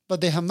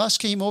 but the Hamas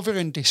came over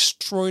and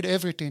destroyed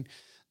everything.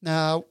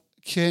 Now,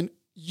 can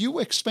you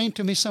explain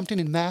to me something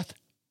in math,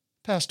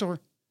 Pastor?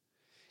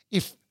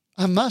 If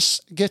Hamas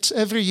gets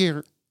every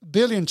year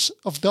billions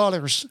of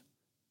dollars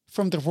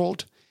from the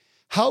world,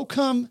 how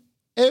come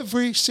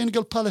every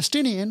single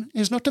Palestinian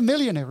is not a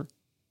millionaire?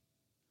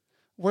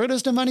 Where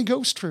does the money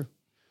go through?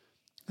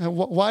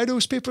 Why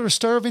those people are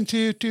starving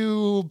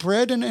to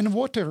bread and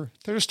water,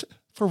 thirst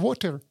for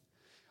water?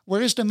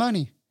 Where is the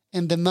money?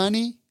 And the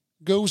money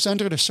goes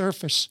under the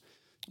surface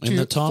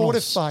to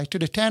fortify, to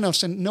the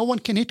tunnels, and no one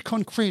can hit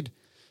concrete.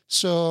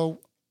 So,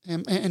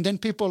 and then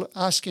people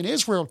ask in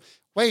Israel,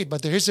 wait,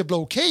 but there is a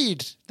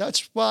blockade.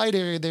 That's why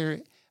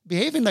they're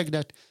behaving like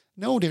that.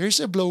 No, there is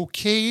a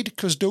blockade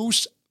because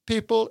those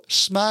people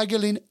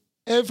smuggling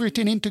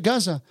everything into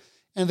Gaza,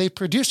 and they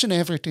producing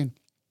everything,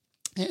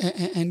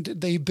 and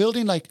they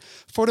building like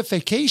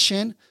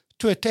fortification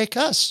to attack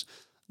us,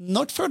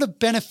 not for the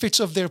benefits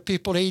of their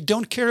people. They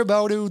don't care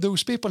about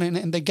those people,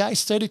 and the guy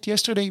said it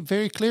yesterday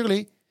very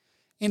clearly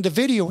in the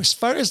video. As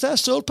far as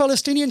us, all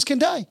Palestinians can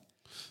die.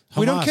 Hamas.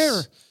 We don't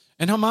care.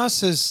 And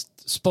Hamas is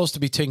supposed to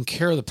be taking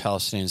care of the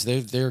Palestinians.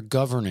 They're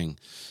governing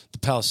the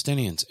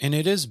Palestinians, and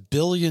it is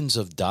billions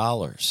of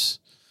dollars.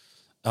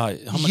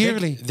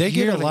 Yearly. They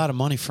get a lot of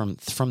money from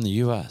the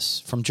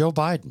U.S., from Joe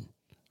Biden,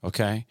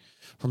 okay?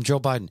 From Joe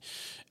Biden.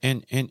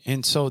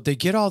 And so they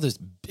get all this,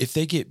 if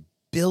they get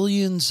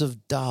billions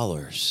of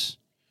dollars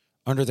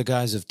under the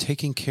guise of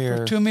taking care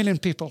for 2 million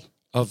people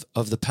of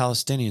the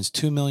Palestinians,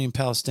 2 million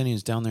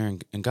Palestinians down there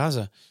in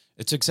Gaza,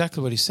 it's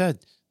exactly what he said.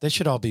 They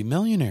should all be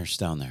millionaires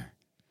down there.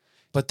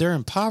 But they're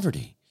in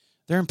poverty.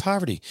 They're in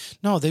poverty.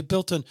 No, they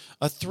built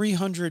a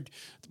 300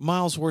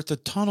 miles worth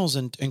of tunnels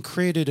and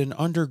created an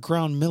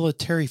underground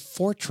military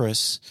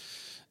fortress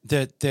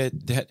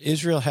that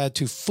Israel had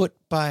to foot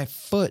by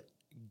foot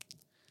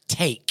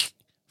take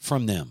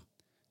from them.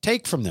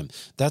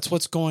 That's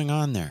what's going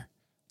on there.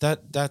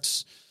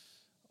 That's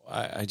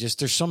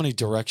there's so many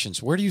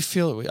directions. Where do you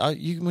feel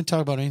you can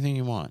talk about anything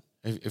you want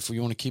if we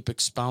want to keep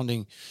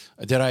expounding?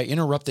 Did I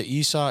interrupt the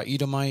Esau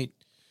Edomite?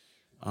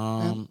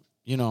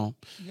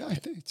 Yeah, I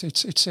think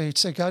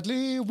it's a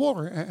godly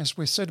war, as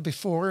we said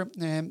before.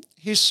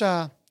 He's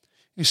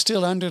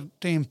still under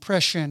the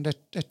impression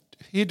that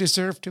he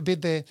deserved to be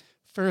the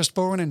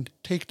firstborn and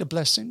take the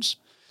blessings.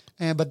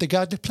 But the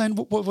godly plan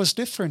was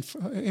different.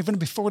 Even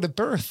before the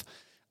birth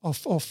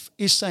of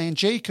Esau and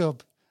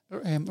Jacob,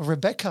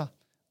 Rebecca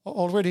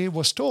already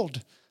was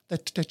told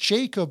that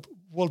Jacob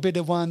will be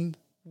the one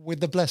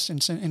with the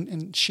blessings,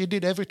 and she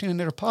did everything in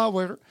her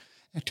power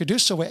to do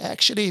so.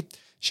 Actually,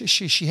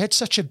 she had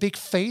such a big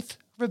faith,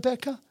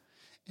 Rebecca,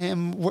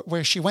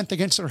 where she went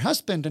against her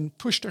husband and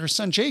pushed her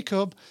son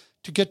Jacob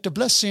to get the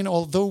blessing,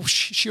 although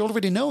she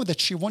already know that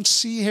she won't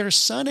see her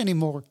son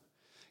anymore.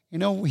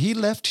 He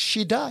left,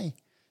 she died.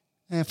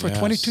 For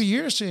 22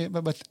 years,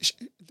 but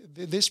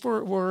this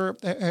were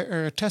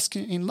a task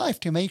in life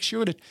to make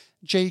sure that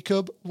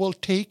Jacob will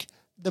take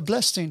the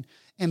blessing.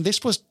 And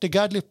this was the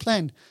godly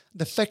plan.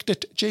 The fact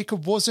that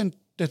Jacob wasn't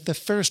the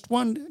first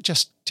one,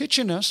 just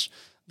teaching us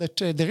that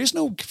there is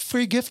no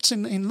free gifts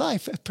in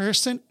life. A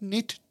person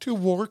needs to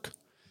work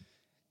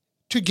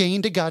to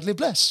gain the godly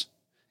bless.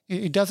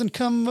 It doesn't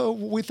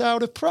come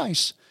without a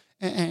price.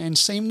 And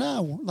same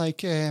now,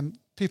 like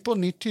people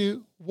need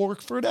to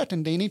work for that,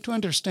 and they need to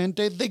understand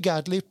the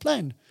godly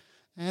plan.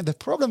 And the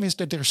problem is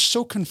that they're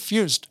so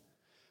confused.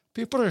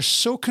 People are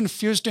so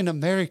confused in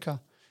America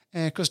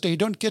because they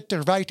don't get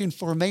the right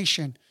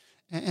information.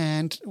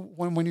 And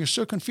when you're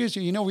so confused,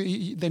 you know,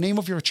 the name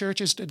of your church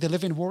is the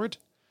Living Word.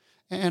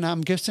 And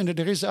I'm guessing that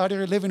there is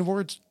other Living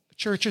Word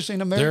churches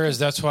in America. There is.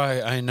 That's why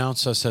I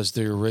announce us as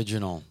the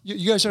original.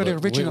 You guys are the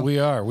original. We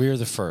are. We are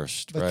the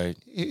first, but right?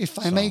 If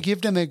I may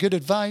give them a good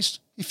advice,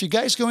 if you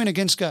guys going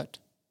against God,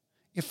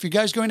 if you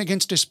guys going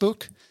against this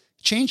book,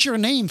 change your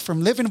name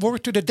from Living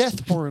Word to the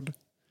Death Word.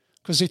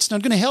 Because it's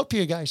not going to help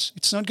you guys.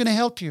 It's not going to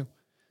help you.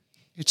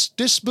 It's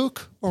this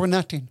book or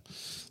nothing.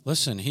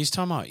 Listen, he's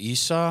talking about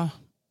Esau,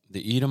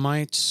 the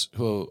Edomites,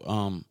 who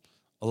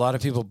a lot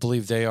of people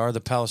believe they are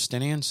the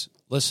Palestinians.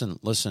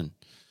 Listen.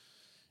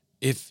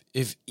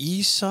 If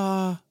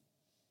Esau,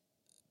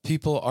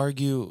 people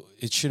argue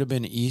it should have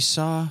been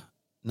Esau,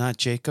 not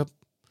Jacob,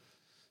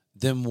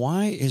 then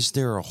why is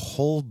there a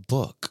whole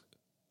book,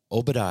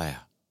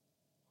 Obadiah,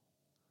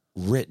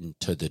 written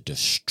to the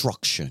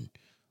destruction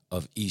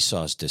of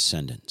Esau's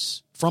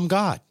descendants from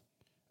God,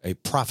 a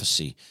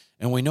prophecy?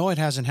 And we know it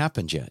hasn't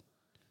happened yet,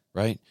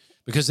 right?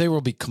 Because they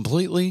will be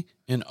completely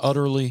and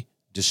utterly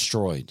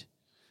destroyed.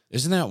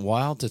 Isn't that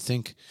wild to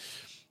think?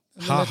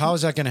 How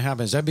is that going to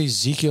happen? Is that be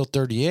Ezekiel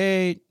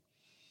 38?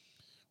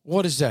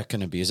 What is that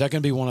going to be? Is that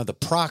going to be one of the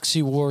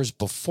proxy wars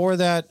before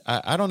that?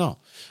 I don't know.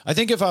 I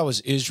think if I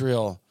was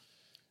Israel,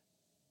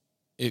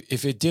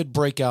 if it did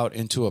break out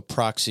into a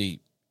proxy,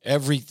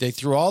 they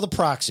threw all the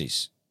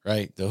proxies,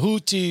 right? The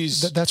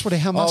Houthis. That's what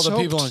Hamas all the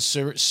people in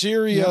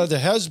Syria, the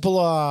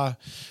Hezbollah,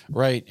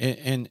 right?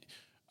 And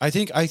I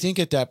think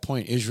at that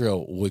point,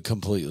 Israel would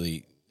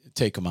completely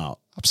take them out.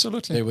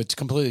 Absolutely. They would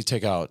completely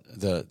take out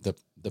the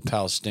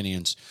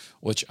Palestinians,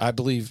 which I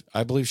believe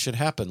should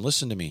happen.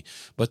 Listen to me.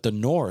 But the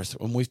North,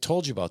 and we've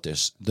told you about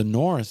this, the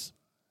North,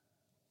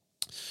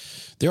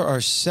 there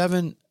are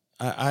 7.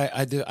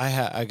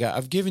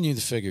 I've given you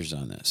the figures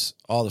on this,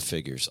 all the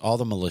figures, all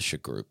the militia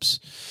groups.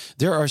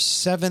 There are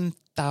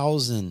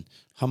 7,000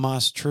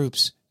 Hamas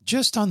troops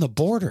just on the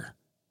border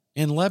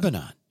in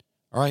Lebanon.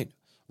 All right,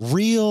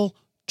 real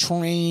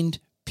trained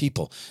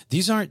people.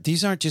 These aren't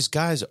just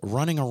guys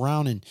running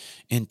around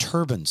in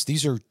turbans.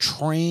 These are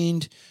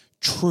trained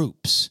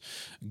troops.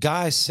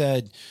 Guys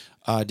said,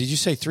 did you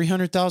say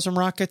 300,000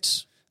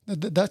 rockets?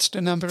 That's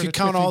the number. If you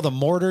count all the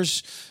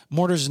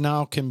mortars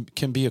now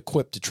can be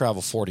equipped to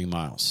travel 40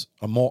 miles.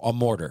 A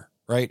mortar,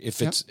 right?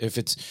 If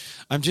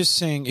it's, I'm just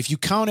saying, if you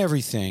count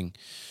everything,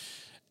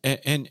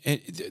 and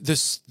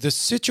the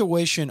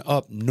situation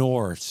up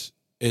north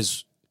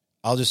is,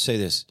 I'll just say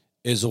this,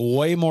 is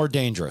way more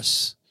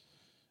dangerous.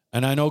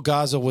 And I know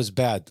Gaza was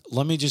bad.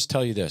 Let me just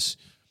tell you this: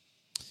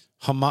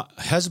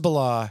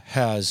 Hezbollah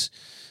has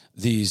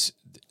these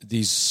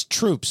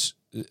troops.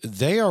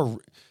 They are.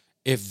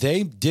 If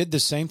they did the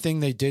same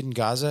thing they did in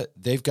Gaza,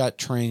 they've got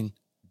trained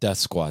death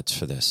squads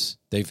for this.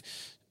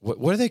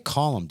 What do they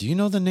call them? Do you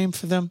know the name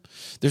for them?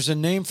 There's a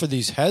name for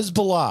these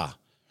Hezbollah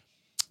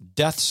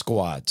death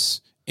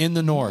squads in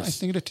the north. I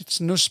think that it's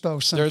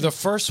Nusba. They're the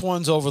first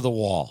ones over the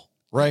wall,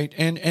 right?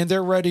 And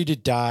they're ready to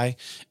die.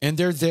 And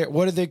they're there.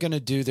 What are they going to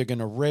do? They're going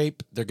to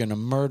rape. They're going to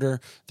murder.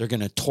 They're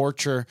going to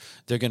torture.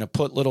 They're going to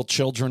put little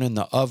children in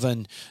the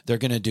oven. They're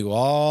going to do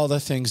all the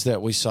things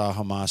that we saw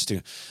Hamas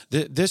do.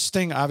 This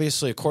thing,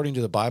 obviously, according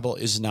to the Bible,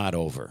 is not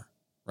over,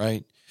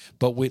 right?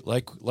 But we,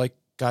 like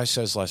Guy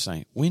says last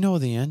night, we know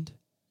the end.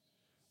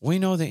 We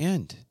know the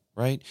end,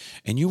 right?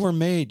 And you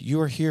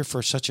are here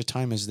for such a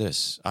time as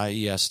this,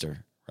 i.e.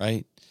 Esther,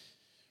 right?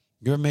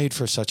 You're made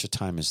for such a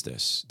time as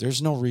this.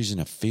 There's no reason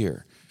to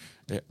fear,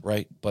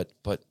 right? But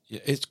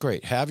it's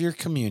great. Have your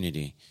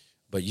community,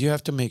 but you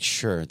have to make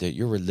sure that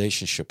your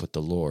relationship with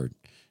the Lord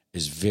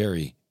is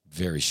very,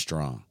 very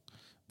strong.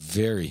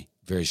 Very,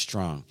 very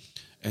strong.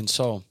 And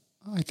so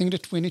I think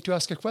that we need to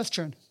ask a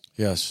question.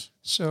 Yes.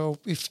 So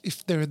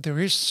if there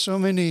is so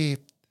many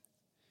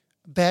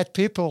bad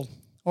people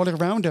all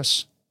around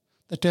us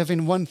that have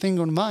in one thing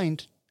on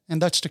mind,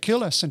 and that's to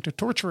kill us and to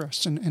torture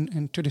us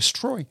and to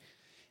destroy,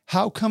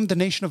 how come the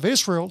nation of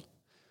Israel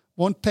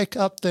won't pick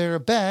up their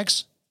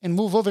bags and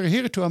move over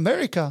here to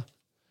America?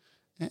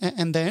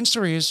 And the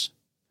answer is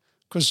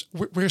because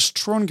we're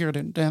stronger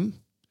than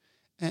them.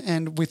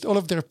 And with all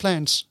of their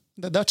plans,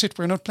 that's it.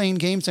 We're not playing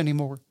games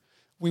anymore.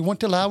 We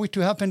won't allow it to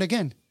happen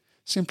again.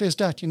 Simple as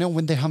that. You know,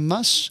 when the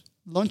Hamas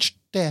launched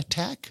the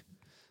attack,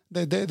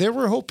 they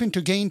were hoping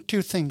to gain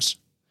 2 things.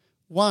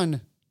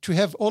 One, to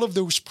have all of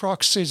those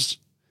proxies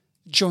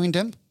join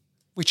them,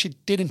 which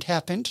it didn't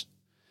happen.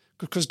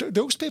 Because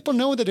those people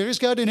know that there is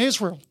God in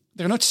Israel.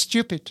 They're not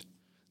stupid.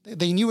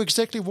 They knew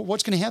exactly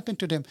what's going to happen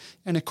to them.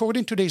 And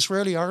according to the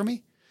Israeli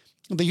army,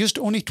 they used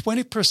only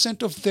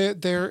 20% of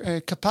their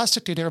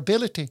capacity, their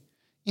ability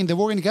in the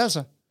war in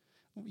Gaza.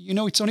 You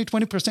know, it's only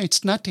 20%.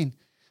 It's nothing.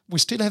 We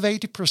still have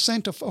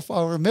 80% of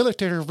our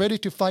military ready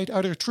to fight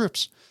other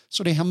troops.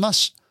 So the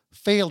Hamas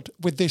failed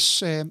with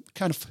this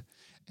kind of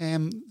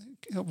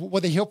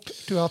what they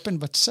hoped to happen.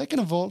 But second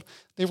of all,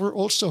 they were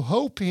also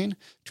hoping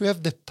to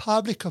have the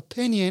public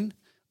opinion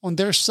on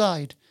their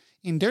side.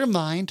 In their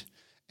mind,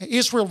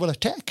 Israel will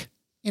attack.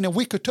 in a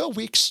week or 2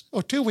 weeks,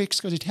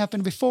 because it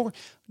happened before,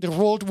 the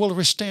world will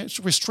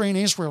restrain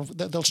Israel.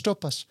 They'll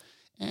stop us.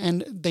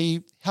 And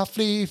they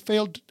happily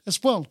failed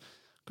as well,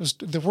 because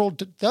the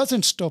world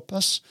doesn't stop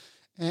us.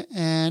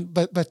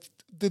 But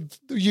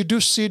you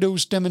do see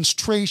those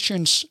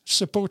demonstrations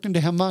supporting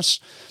the Hamas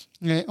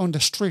on the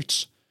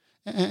streets.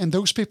 And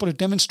those people are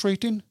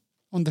demonstrating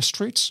on the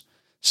streets,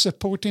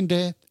 supporting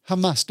the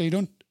Hamas. They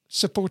don't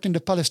supporting the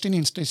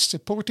Palestinians. They're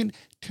supporting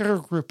terror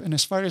group. And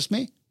as far as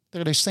me,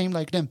 they're the same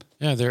like them.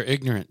 Yeah, they're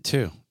ignorant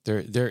too.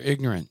 They're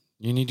ignorant.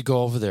 You need to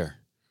go over there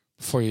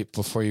before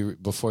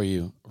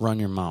you run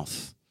your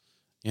mouth.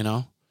 You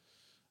know.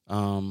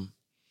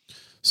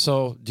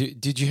 So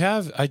did you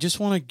have? I just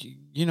want to,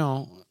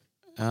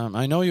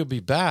 I know you'll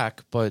be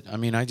back, but I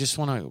mean, I just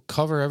want to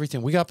cover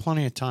everything. We got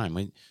plenty of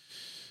time.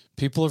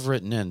 People have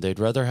written in; they'd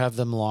rather have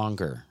them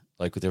longer.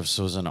 Like this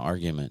was an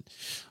argument.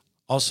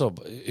 Also,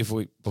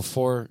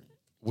 before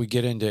we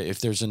get into if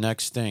there's a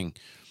next thing,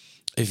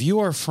 if you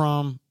are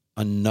from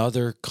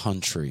another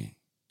country,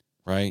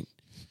 right?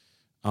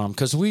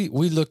 Because we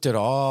looked at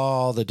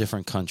all the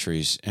different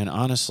countries, and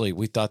honestly,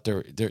 we thought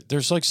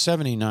there's like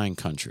 79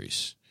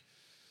 countries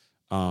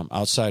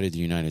outside of the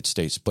United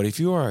States. But if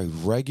you are a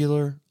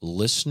regular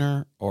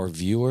listener or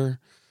viewer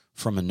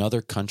from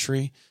another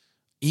country,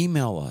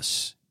 email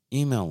us,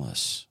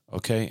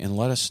 okay, and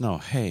let us know.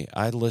 Hey,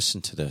 I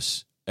listen to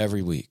this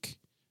every week.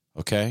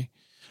 Okay,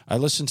 I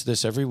listen to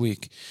this every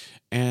week,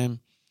 and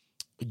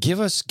give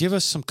us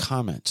some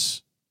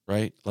comments,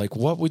 right? Like,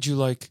 what would you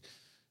like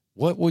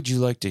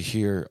to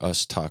hear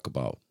us talk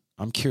about?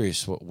 I'm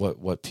curious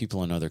what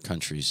people in other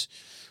countries,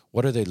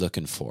 what are they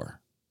looking for,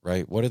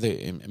 right? What are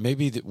they?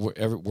 Maybe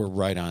we're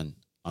right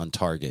on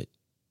target,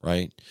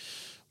 right?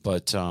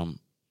 But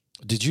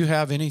did you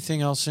have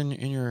anything else in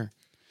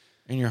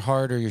your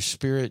heart or your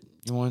spirit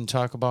you want to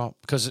talk about?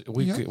 Because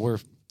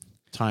we're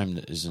time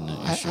isn't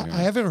an issue here.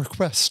 I have a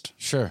request.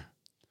 Sure.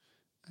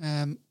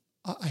 I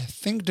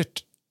think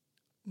that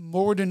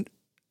more than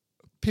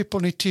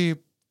people need to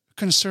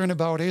concern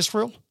about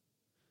Israel,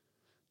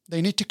 they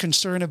need to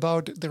concern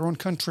about their own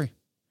country.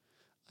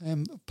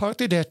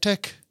 Partly the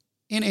attack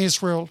in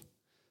Israel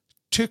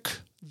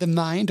took the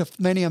mind of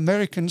many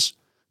Americans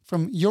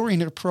from your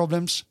inner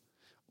problems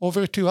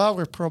over to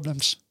our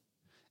problems.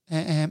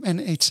 And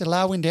it's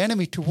allowing the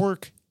enemy to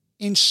work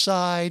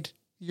inside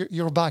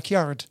your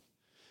backyard.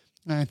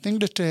 And I think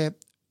that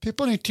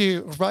people need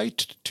to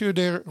write to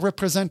their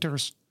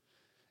representatives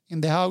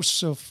in the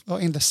House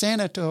in the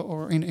Senate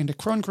or in the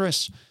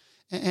Congress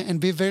and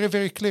be very,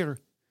 very clear.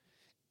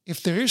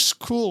 If there is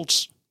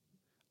schools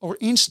or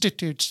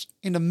institutes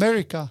in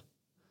America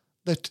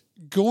that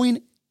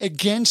going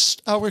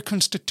against our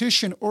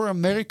Constitution or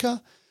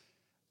America,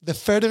 the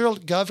federal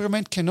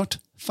government cannot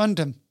fund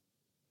them.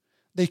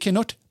 They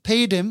cannot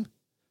pay them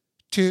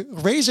to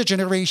raise a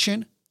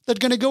generation that's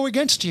going to go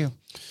against you.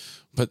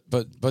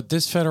 But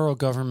this federal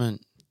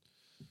government,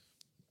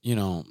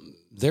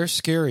 they're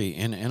scary.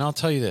 And I'll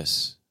tell you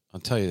this.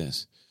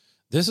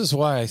 This is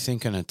why I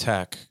think an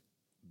attack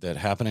that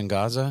happened in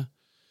Gaza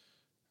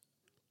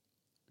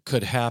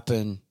could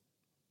happen.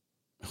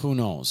 Who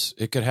knows?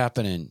 It could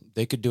happen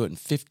they could do it in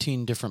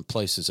 15 different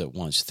places at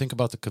once. Think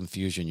about the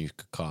confusion you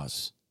could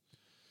cause.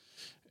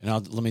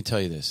 And let me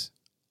tell you this.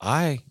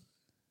 I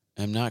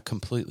am not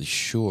completely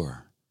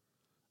sure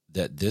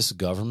that this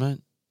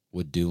government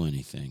would do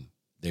anything.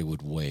 They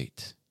would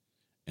wait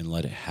and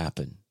let it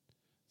happen.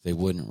 They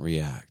wouldn't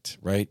react,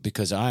 right?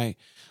 Because I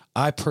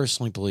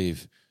personally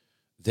believe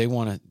they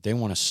want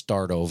to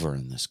start over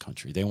in this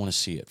country. They want to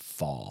see it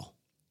fall,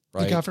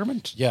 right? The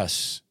government?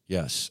 Yes.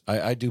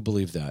 I do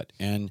believe that.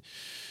 And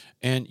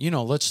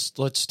let's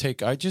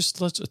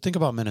think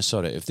about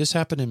Minnesota. If this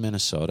happened in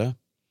Minnesota,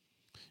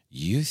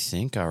 you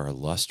think our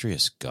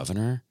illustrious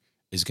governor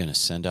is going to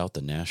send out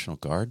the National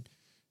Guard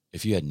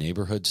if you had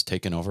neighborhoods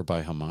taken over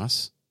by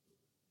Hamas?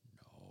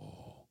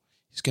 No.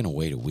 He's going to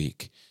wait a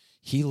week.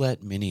 He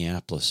let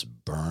Minneapolis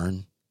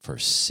burn for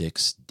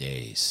 6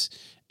 days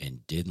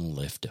and didn't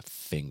lift a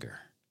finger.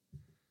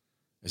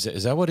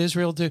 Is that what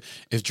Israel did?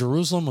 If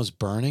Jerusalem was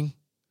burning,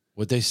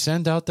 would they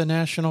send out the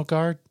National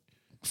Guard?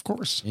 Of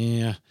course.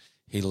 Yeah.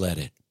 He let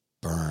it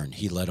burn.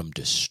 He let them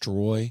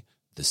destroy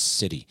the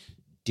city.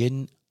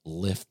 Didn't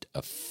lift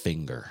a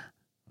finger.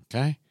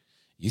 Okay?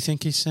 You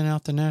think he sent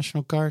out the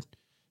National Guard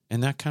in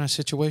that kind of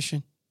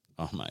situation?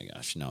 Oh my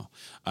gosh, no.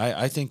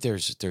 I think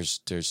there's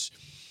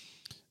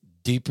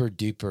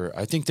deeper.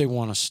 I think they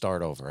want to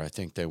start over. I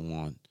think they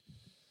want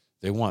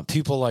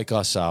people like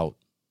us out,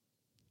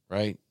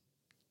 right?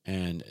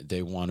 And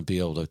they want to be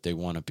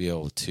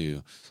able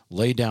to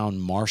lay down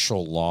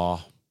martial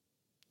law,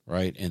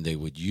 right? And they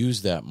would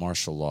use that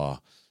martial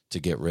law to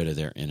get rid of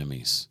their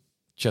enemies.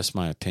 Just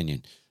my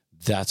opinion.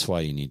 That's why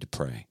you need to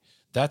pray.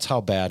 That's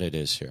how bad it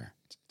is here.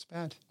 It's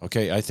bad.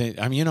 Okay,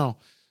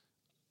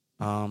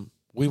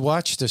 we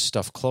watch this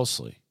stuff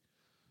closely.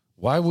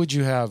 Why would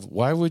you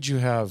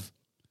have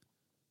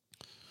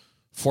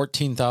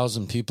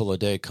 14,000 people a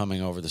day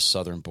coming over the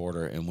southern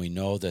border, and we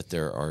know that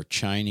there are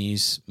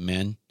Chinese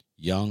men,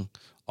 young,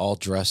 all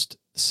dressed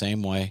the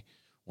same way,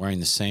 wearing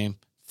the same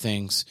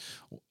things.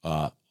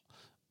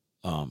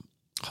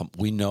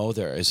 We know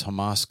there is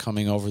Hamas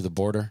coming over the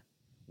border.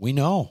 We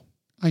know.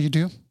 Oh, you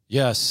do?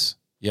 Yes.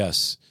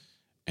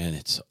 And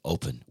it's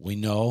open. We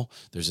know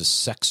there's a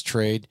sex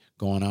trade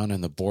going on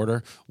in the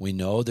border. We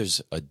know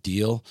there's a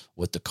deal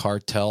with the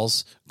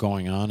cartels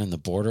going on in the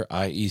border,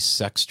 i.e.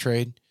 sex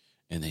trade,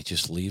 and they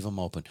just leave them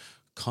open.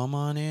 Come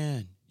on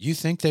in. You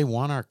think they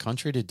want our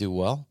country to do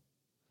well?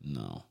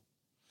 No.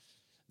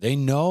 They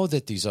know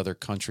that these other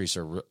countries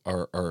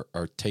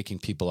are taking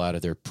people out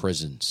of their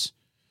prisons.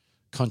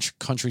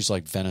 Countries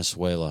like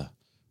Venezuela,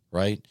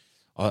 right?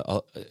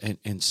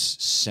 And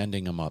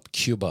sending them up.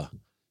 Cuba,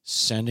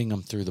 sending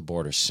them through the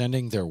border,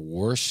 sending their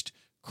worst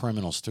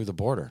criminals through the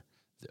border.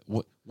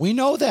 We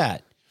know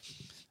that.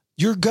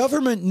 Your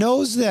government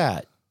knows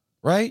that,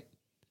 right?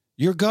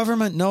 Your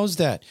government knows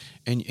that.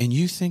 And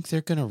you think they're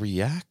going to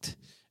react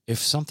if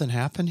something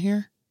happened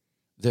here?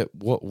 That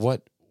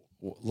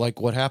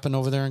what happened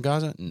over there in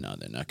Gaza? No,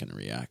 they're not going to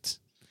react.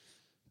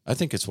 I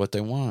think it's what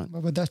they want.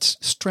 But that's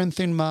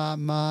strengthening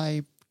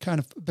my kind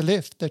of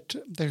belief that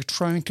they're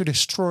trying to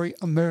destroy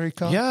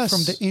America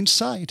from the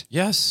inside.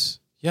 Yes.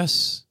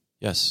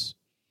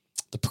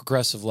 The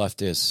progressive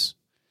left is.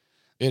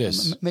 It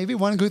is. Maybe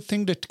one good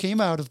thing that came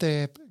out of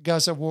the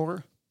Gaza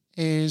war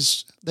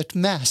is that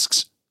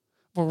masks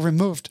were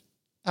removed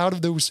out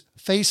of those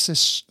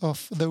faces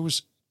of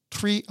those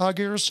tree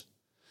huggers.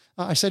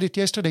 I said it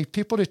yesterday.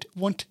 People that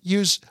won't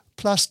use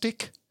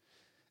plastic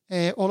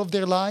all of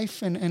their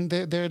life, and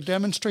they're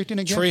demonstrating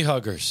again. Tree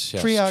huggers.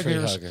 Yes, tree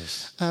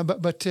huggers.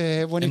 But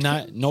when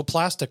no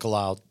plastic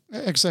allowed.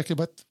 Exactly.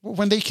 But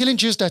when they kill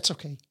Jews, that's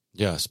okay.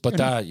 Yes, but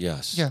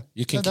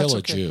you can kill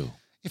a Jew.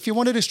 If you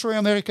want to destroy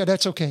America,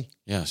 that's okay.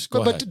 Yes,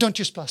 go ahead. But don't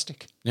use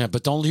plastic. Yeah,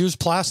 but don't use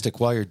plastic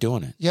while you're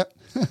doing it. Yep.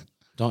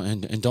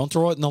 Don't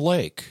throw it in the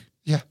lake.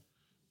 Yeah.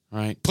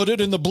 Right. Put it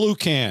in the blue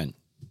can.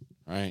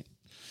 Right.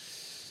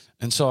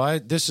 And so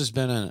this has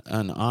been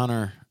an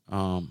honor.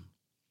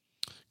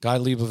 Guy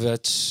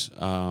Leibovitz.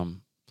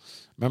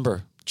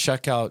 Remember,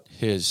 check out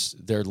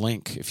their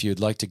link if you'd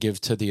like to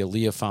give to the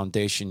Aliyah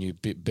Foundation.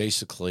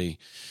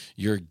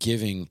 You're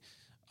giving.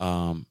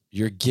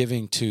 You're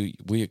giving to.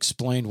 We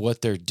explained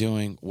what they're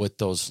doing with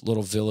those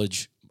little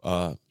village.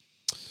 I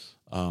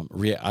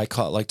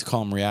like to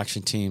call them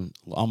reaction team,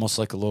 almost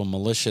like a little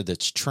militia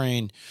that's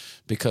trained.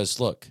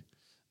 Because look,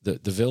 the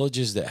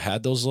villages that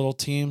had those little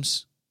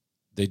teams,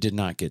 they did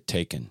not get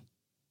taken,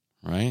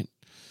 right?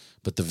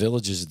 But the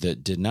villages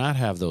that did not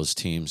have those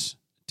teams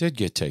did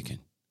get taken,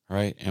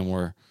 right? And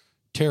were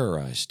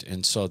terrorized.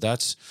 And so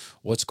that's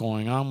what's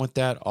going on with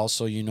that.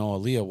 Also,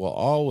 Aliyah will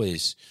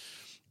always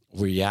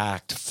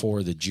react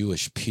for the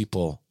Jewish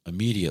people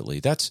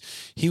immediately.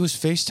 He was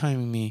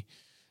FaceTiming me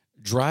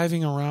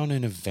driving around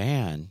in a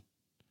van,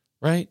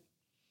 right?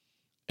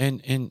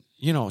 And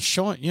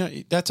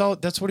showing,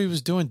 that's what he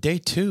was doing day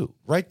 2,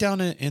 right down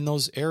in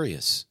those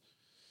areas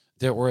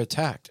that were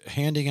attacked,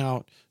 handing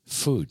out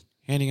food.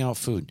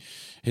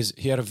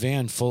 He had a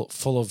van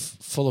full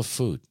of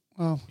food.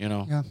 Oh,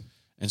 yeah.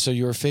 And so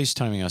you were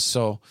FaceTiming us.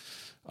 So,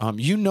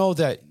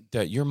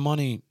 that your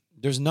money,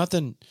 there's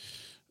nothing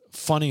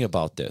funny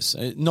about this.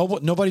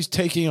 Nobody's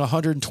taking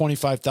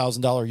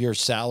 $125,000 a year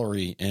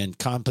salary and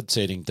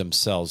compensating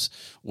themselves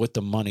with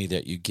the money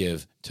that you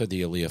give to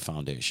the Aliyah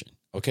Foundation.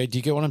 Okay, do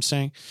you get what I'm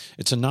saying?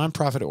 It's a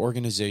nonprofit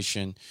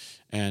organization,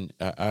 and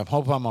I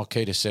hope I'm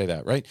okay to say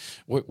that, right?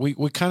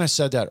 We kind of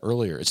said that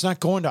earlier. It's not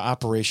going to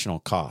operational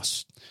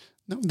costs.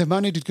 No, the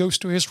money that goes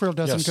to Israel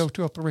doesn't go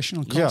to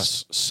operational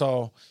costs. Yes.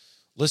 So,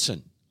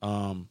 listen,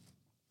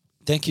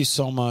 thank you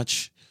so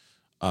much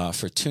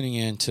for tuning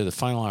in to the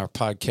Final Hour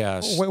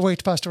podcast.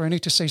 Wait, Pastor, I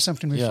need to say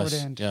something before the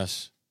end.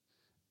 Yes.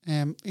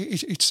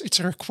 It's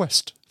a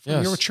request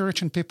from your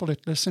church and people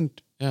that listen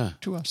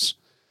to us.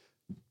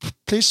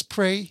 Please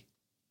pray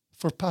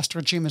for Pastor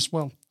Jim as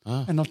well.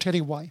 And I'll tell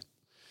you why.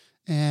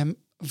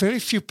 Very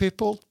few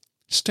people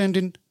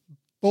standing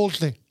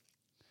boldly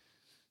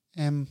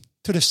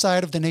to the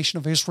side of the nation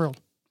of Israel.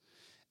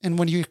 And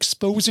when you're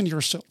exposing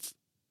yourself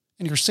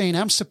and you're saying,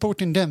 I'm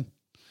supporting them,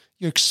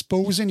 you're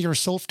exposing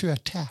yourself to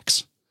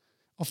attacks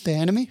of the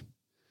enemy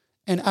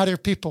and other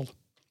people.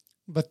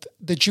 But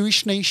the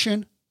Jewish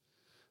nation,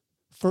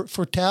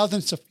 for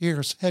thousands of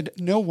years, had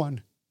no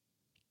one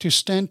to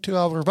stand to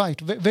our right.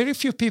 Very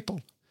few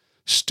people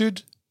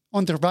stood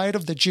on the right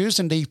of the Jews,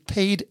 and they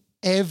paid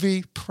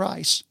every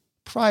price,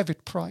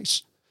 private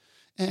price.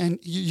 And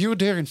you're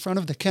there in front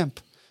of the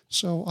camp.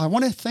 So I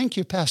want to thank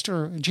you,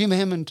 Pastor Jim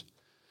Hammond,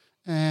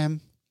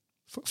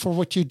 for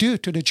what you do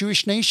to the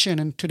Jewish nation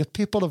and to the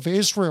people of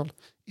Israel.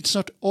 It's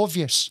not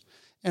obvious.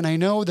 And I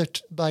know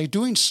that by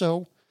doing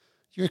so,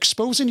 you're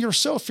exposing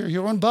yourself,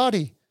 your own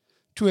body,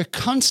 to a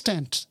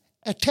constant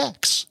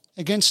attacks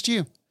against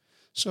you.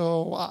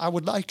 So I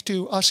would like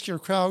to ask your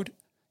crowd,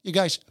 you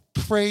guys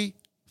pray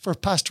for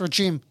Pastor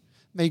Jim.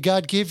 May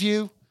God give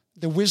you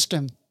the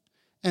wisdom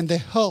and the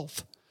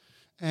health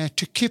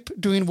to keep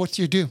doing what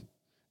you do.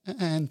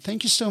 And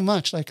thank you so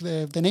much. Like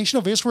the nation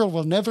of Israel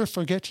will never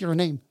forget your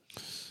name.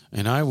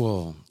 And I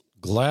will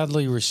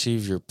gladly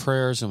receive your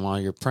prayers. And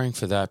while you're praying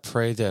for that,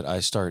 pray that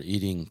I start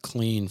eating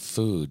clean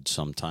food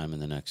sometime in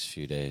the next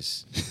few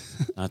days.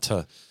 Not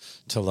to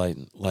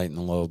lighten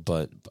the load,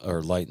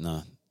 or lighten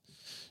the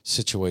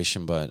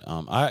situation. But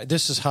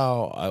this is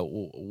how I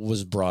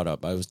was brought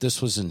up.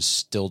 This was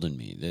instilled in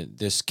me.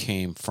 This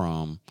came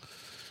from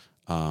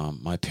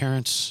my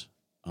parents.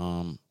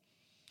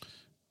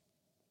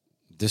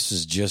 This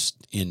is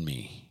just in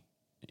me,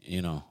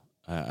 you know.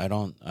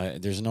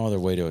 There's no other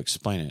way to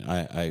explain it.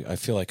 I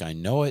feel like I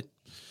know it.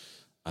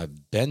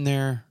 I've been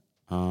there.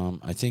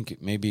 I think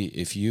maybe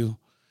if you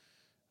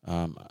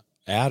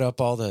add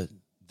up all the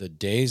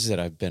days that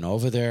I've been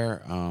over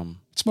there,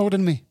 it's more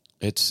than me.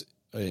 It's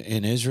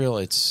in Israel.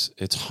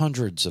 It's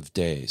hundreds of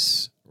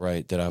days,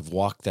 right? That I've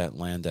walked that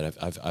land. That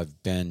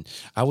I've been.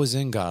 I was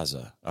in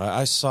Gaza.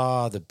 I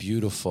saw the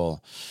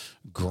beautiful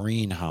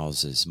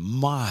greenhouses,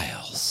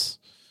 miles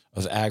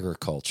of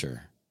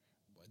agriculture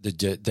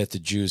that the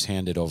Jews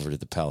handed over to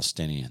the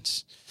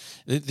Palestinians.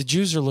 The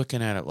Jews are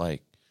looking at it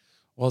like,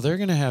 well, they're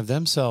going to have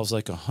themselves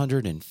like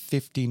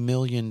 $150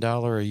 million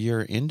a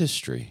year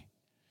industry.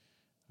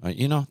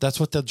 You know, that's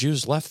what the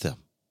Jews left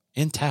them,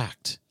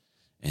 intact.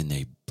 And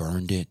they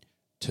burned it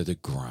to the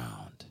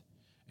ground.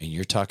 And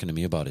you're talking to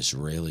me about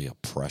Israeli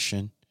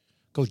oppression?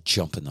 Go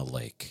jump in the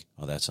lake.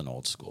 Oh, that's an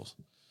old school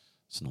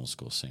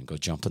saying. Go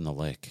jump in the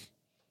lake,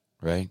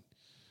 right?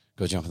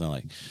 Go jump in the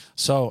lake.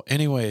 So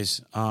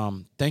anyways,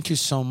 thank you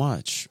so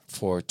much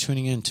for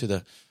tuning in to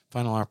the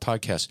Final Hour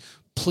podcast.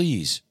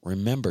 Please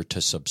remember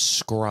to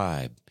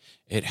subscribe.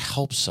 It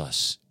helps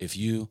us if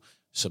you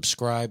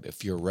subscribe,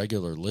 if you're a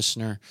regular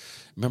listener.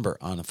 Remember,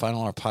 on the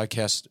Final Hour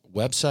podcast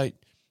website,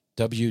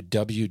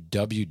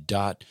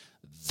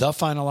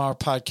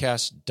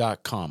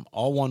 www.thefinalhourpodcast.com,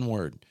 all one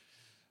word.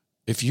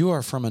 If you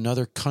are from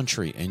another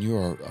country and you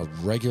are a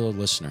regular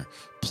listener,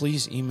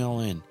 please email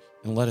in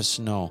and let us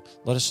know.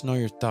 Let us know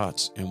your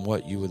thoughts and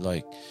what you would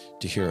like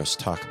to hear us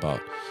talk about.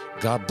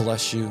 God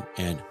bless you,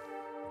 and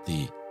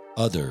the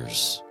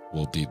others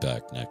will be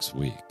back next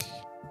week.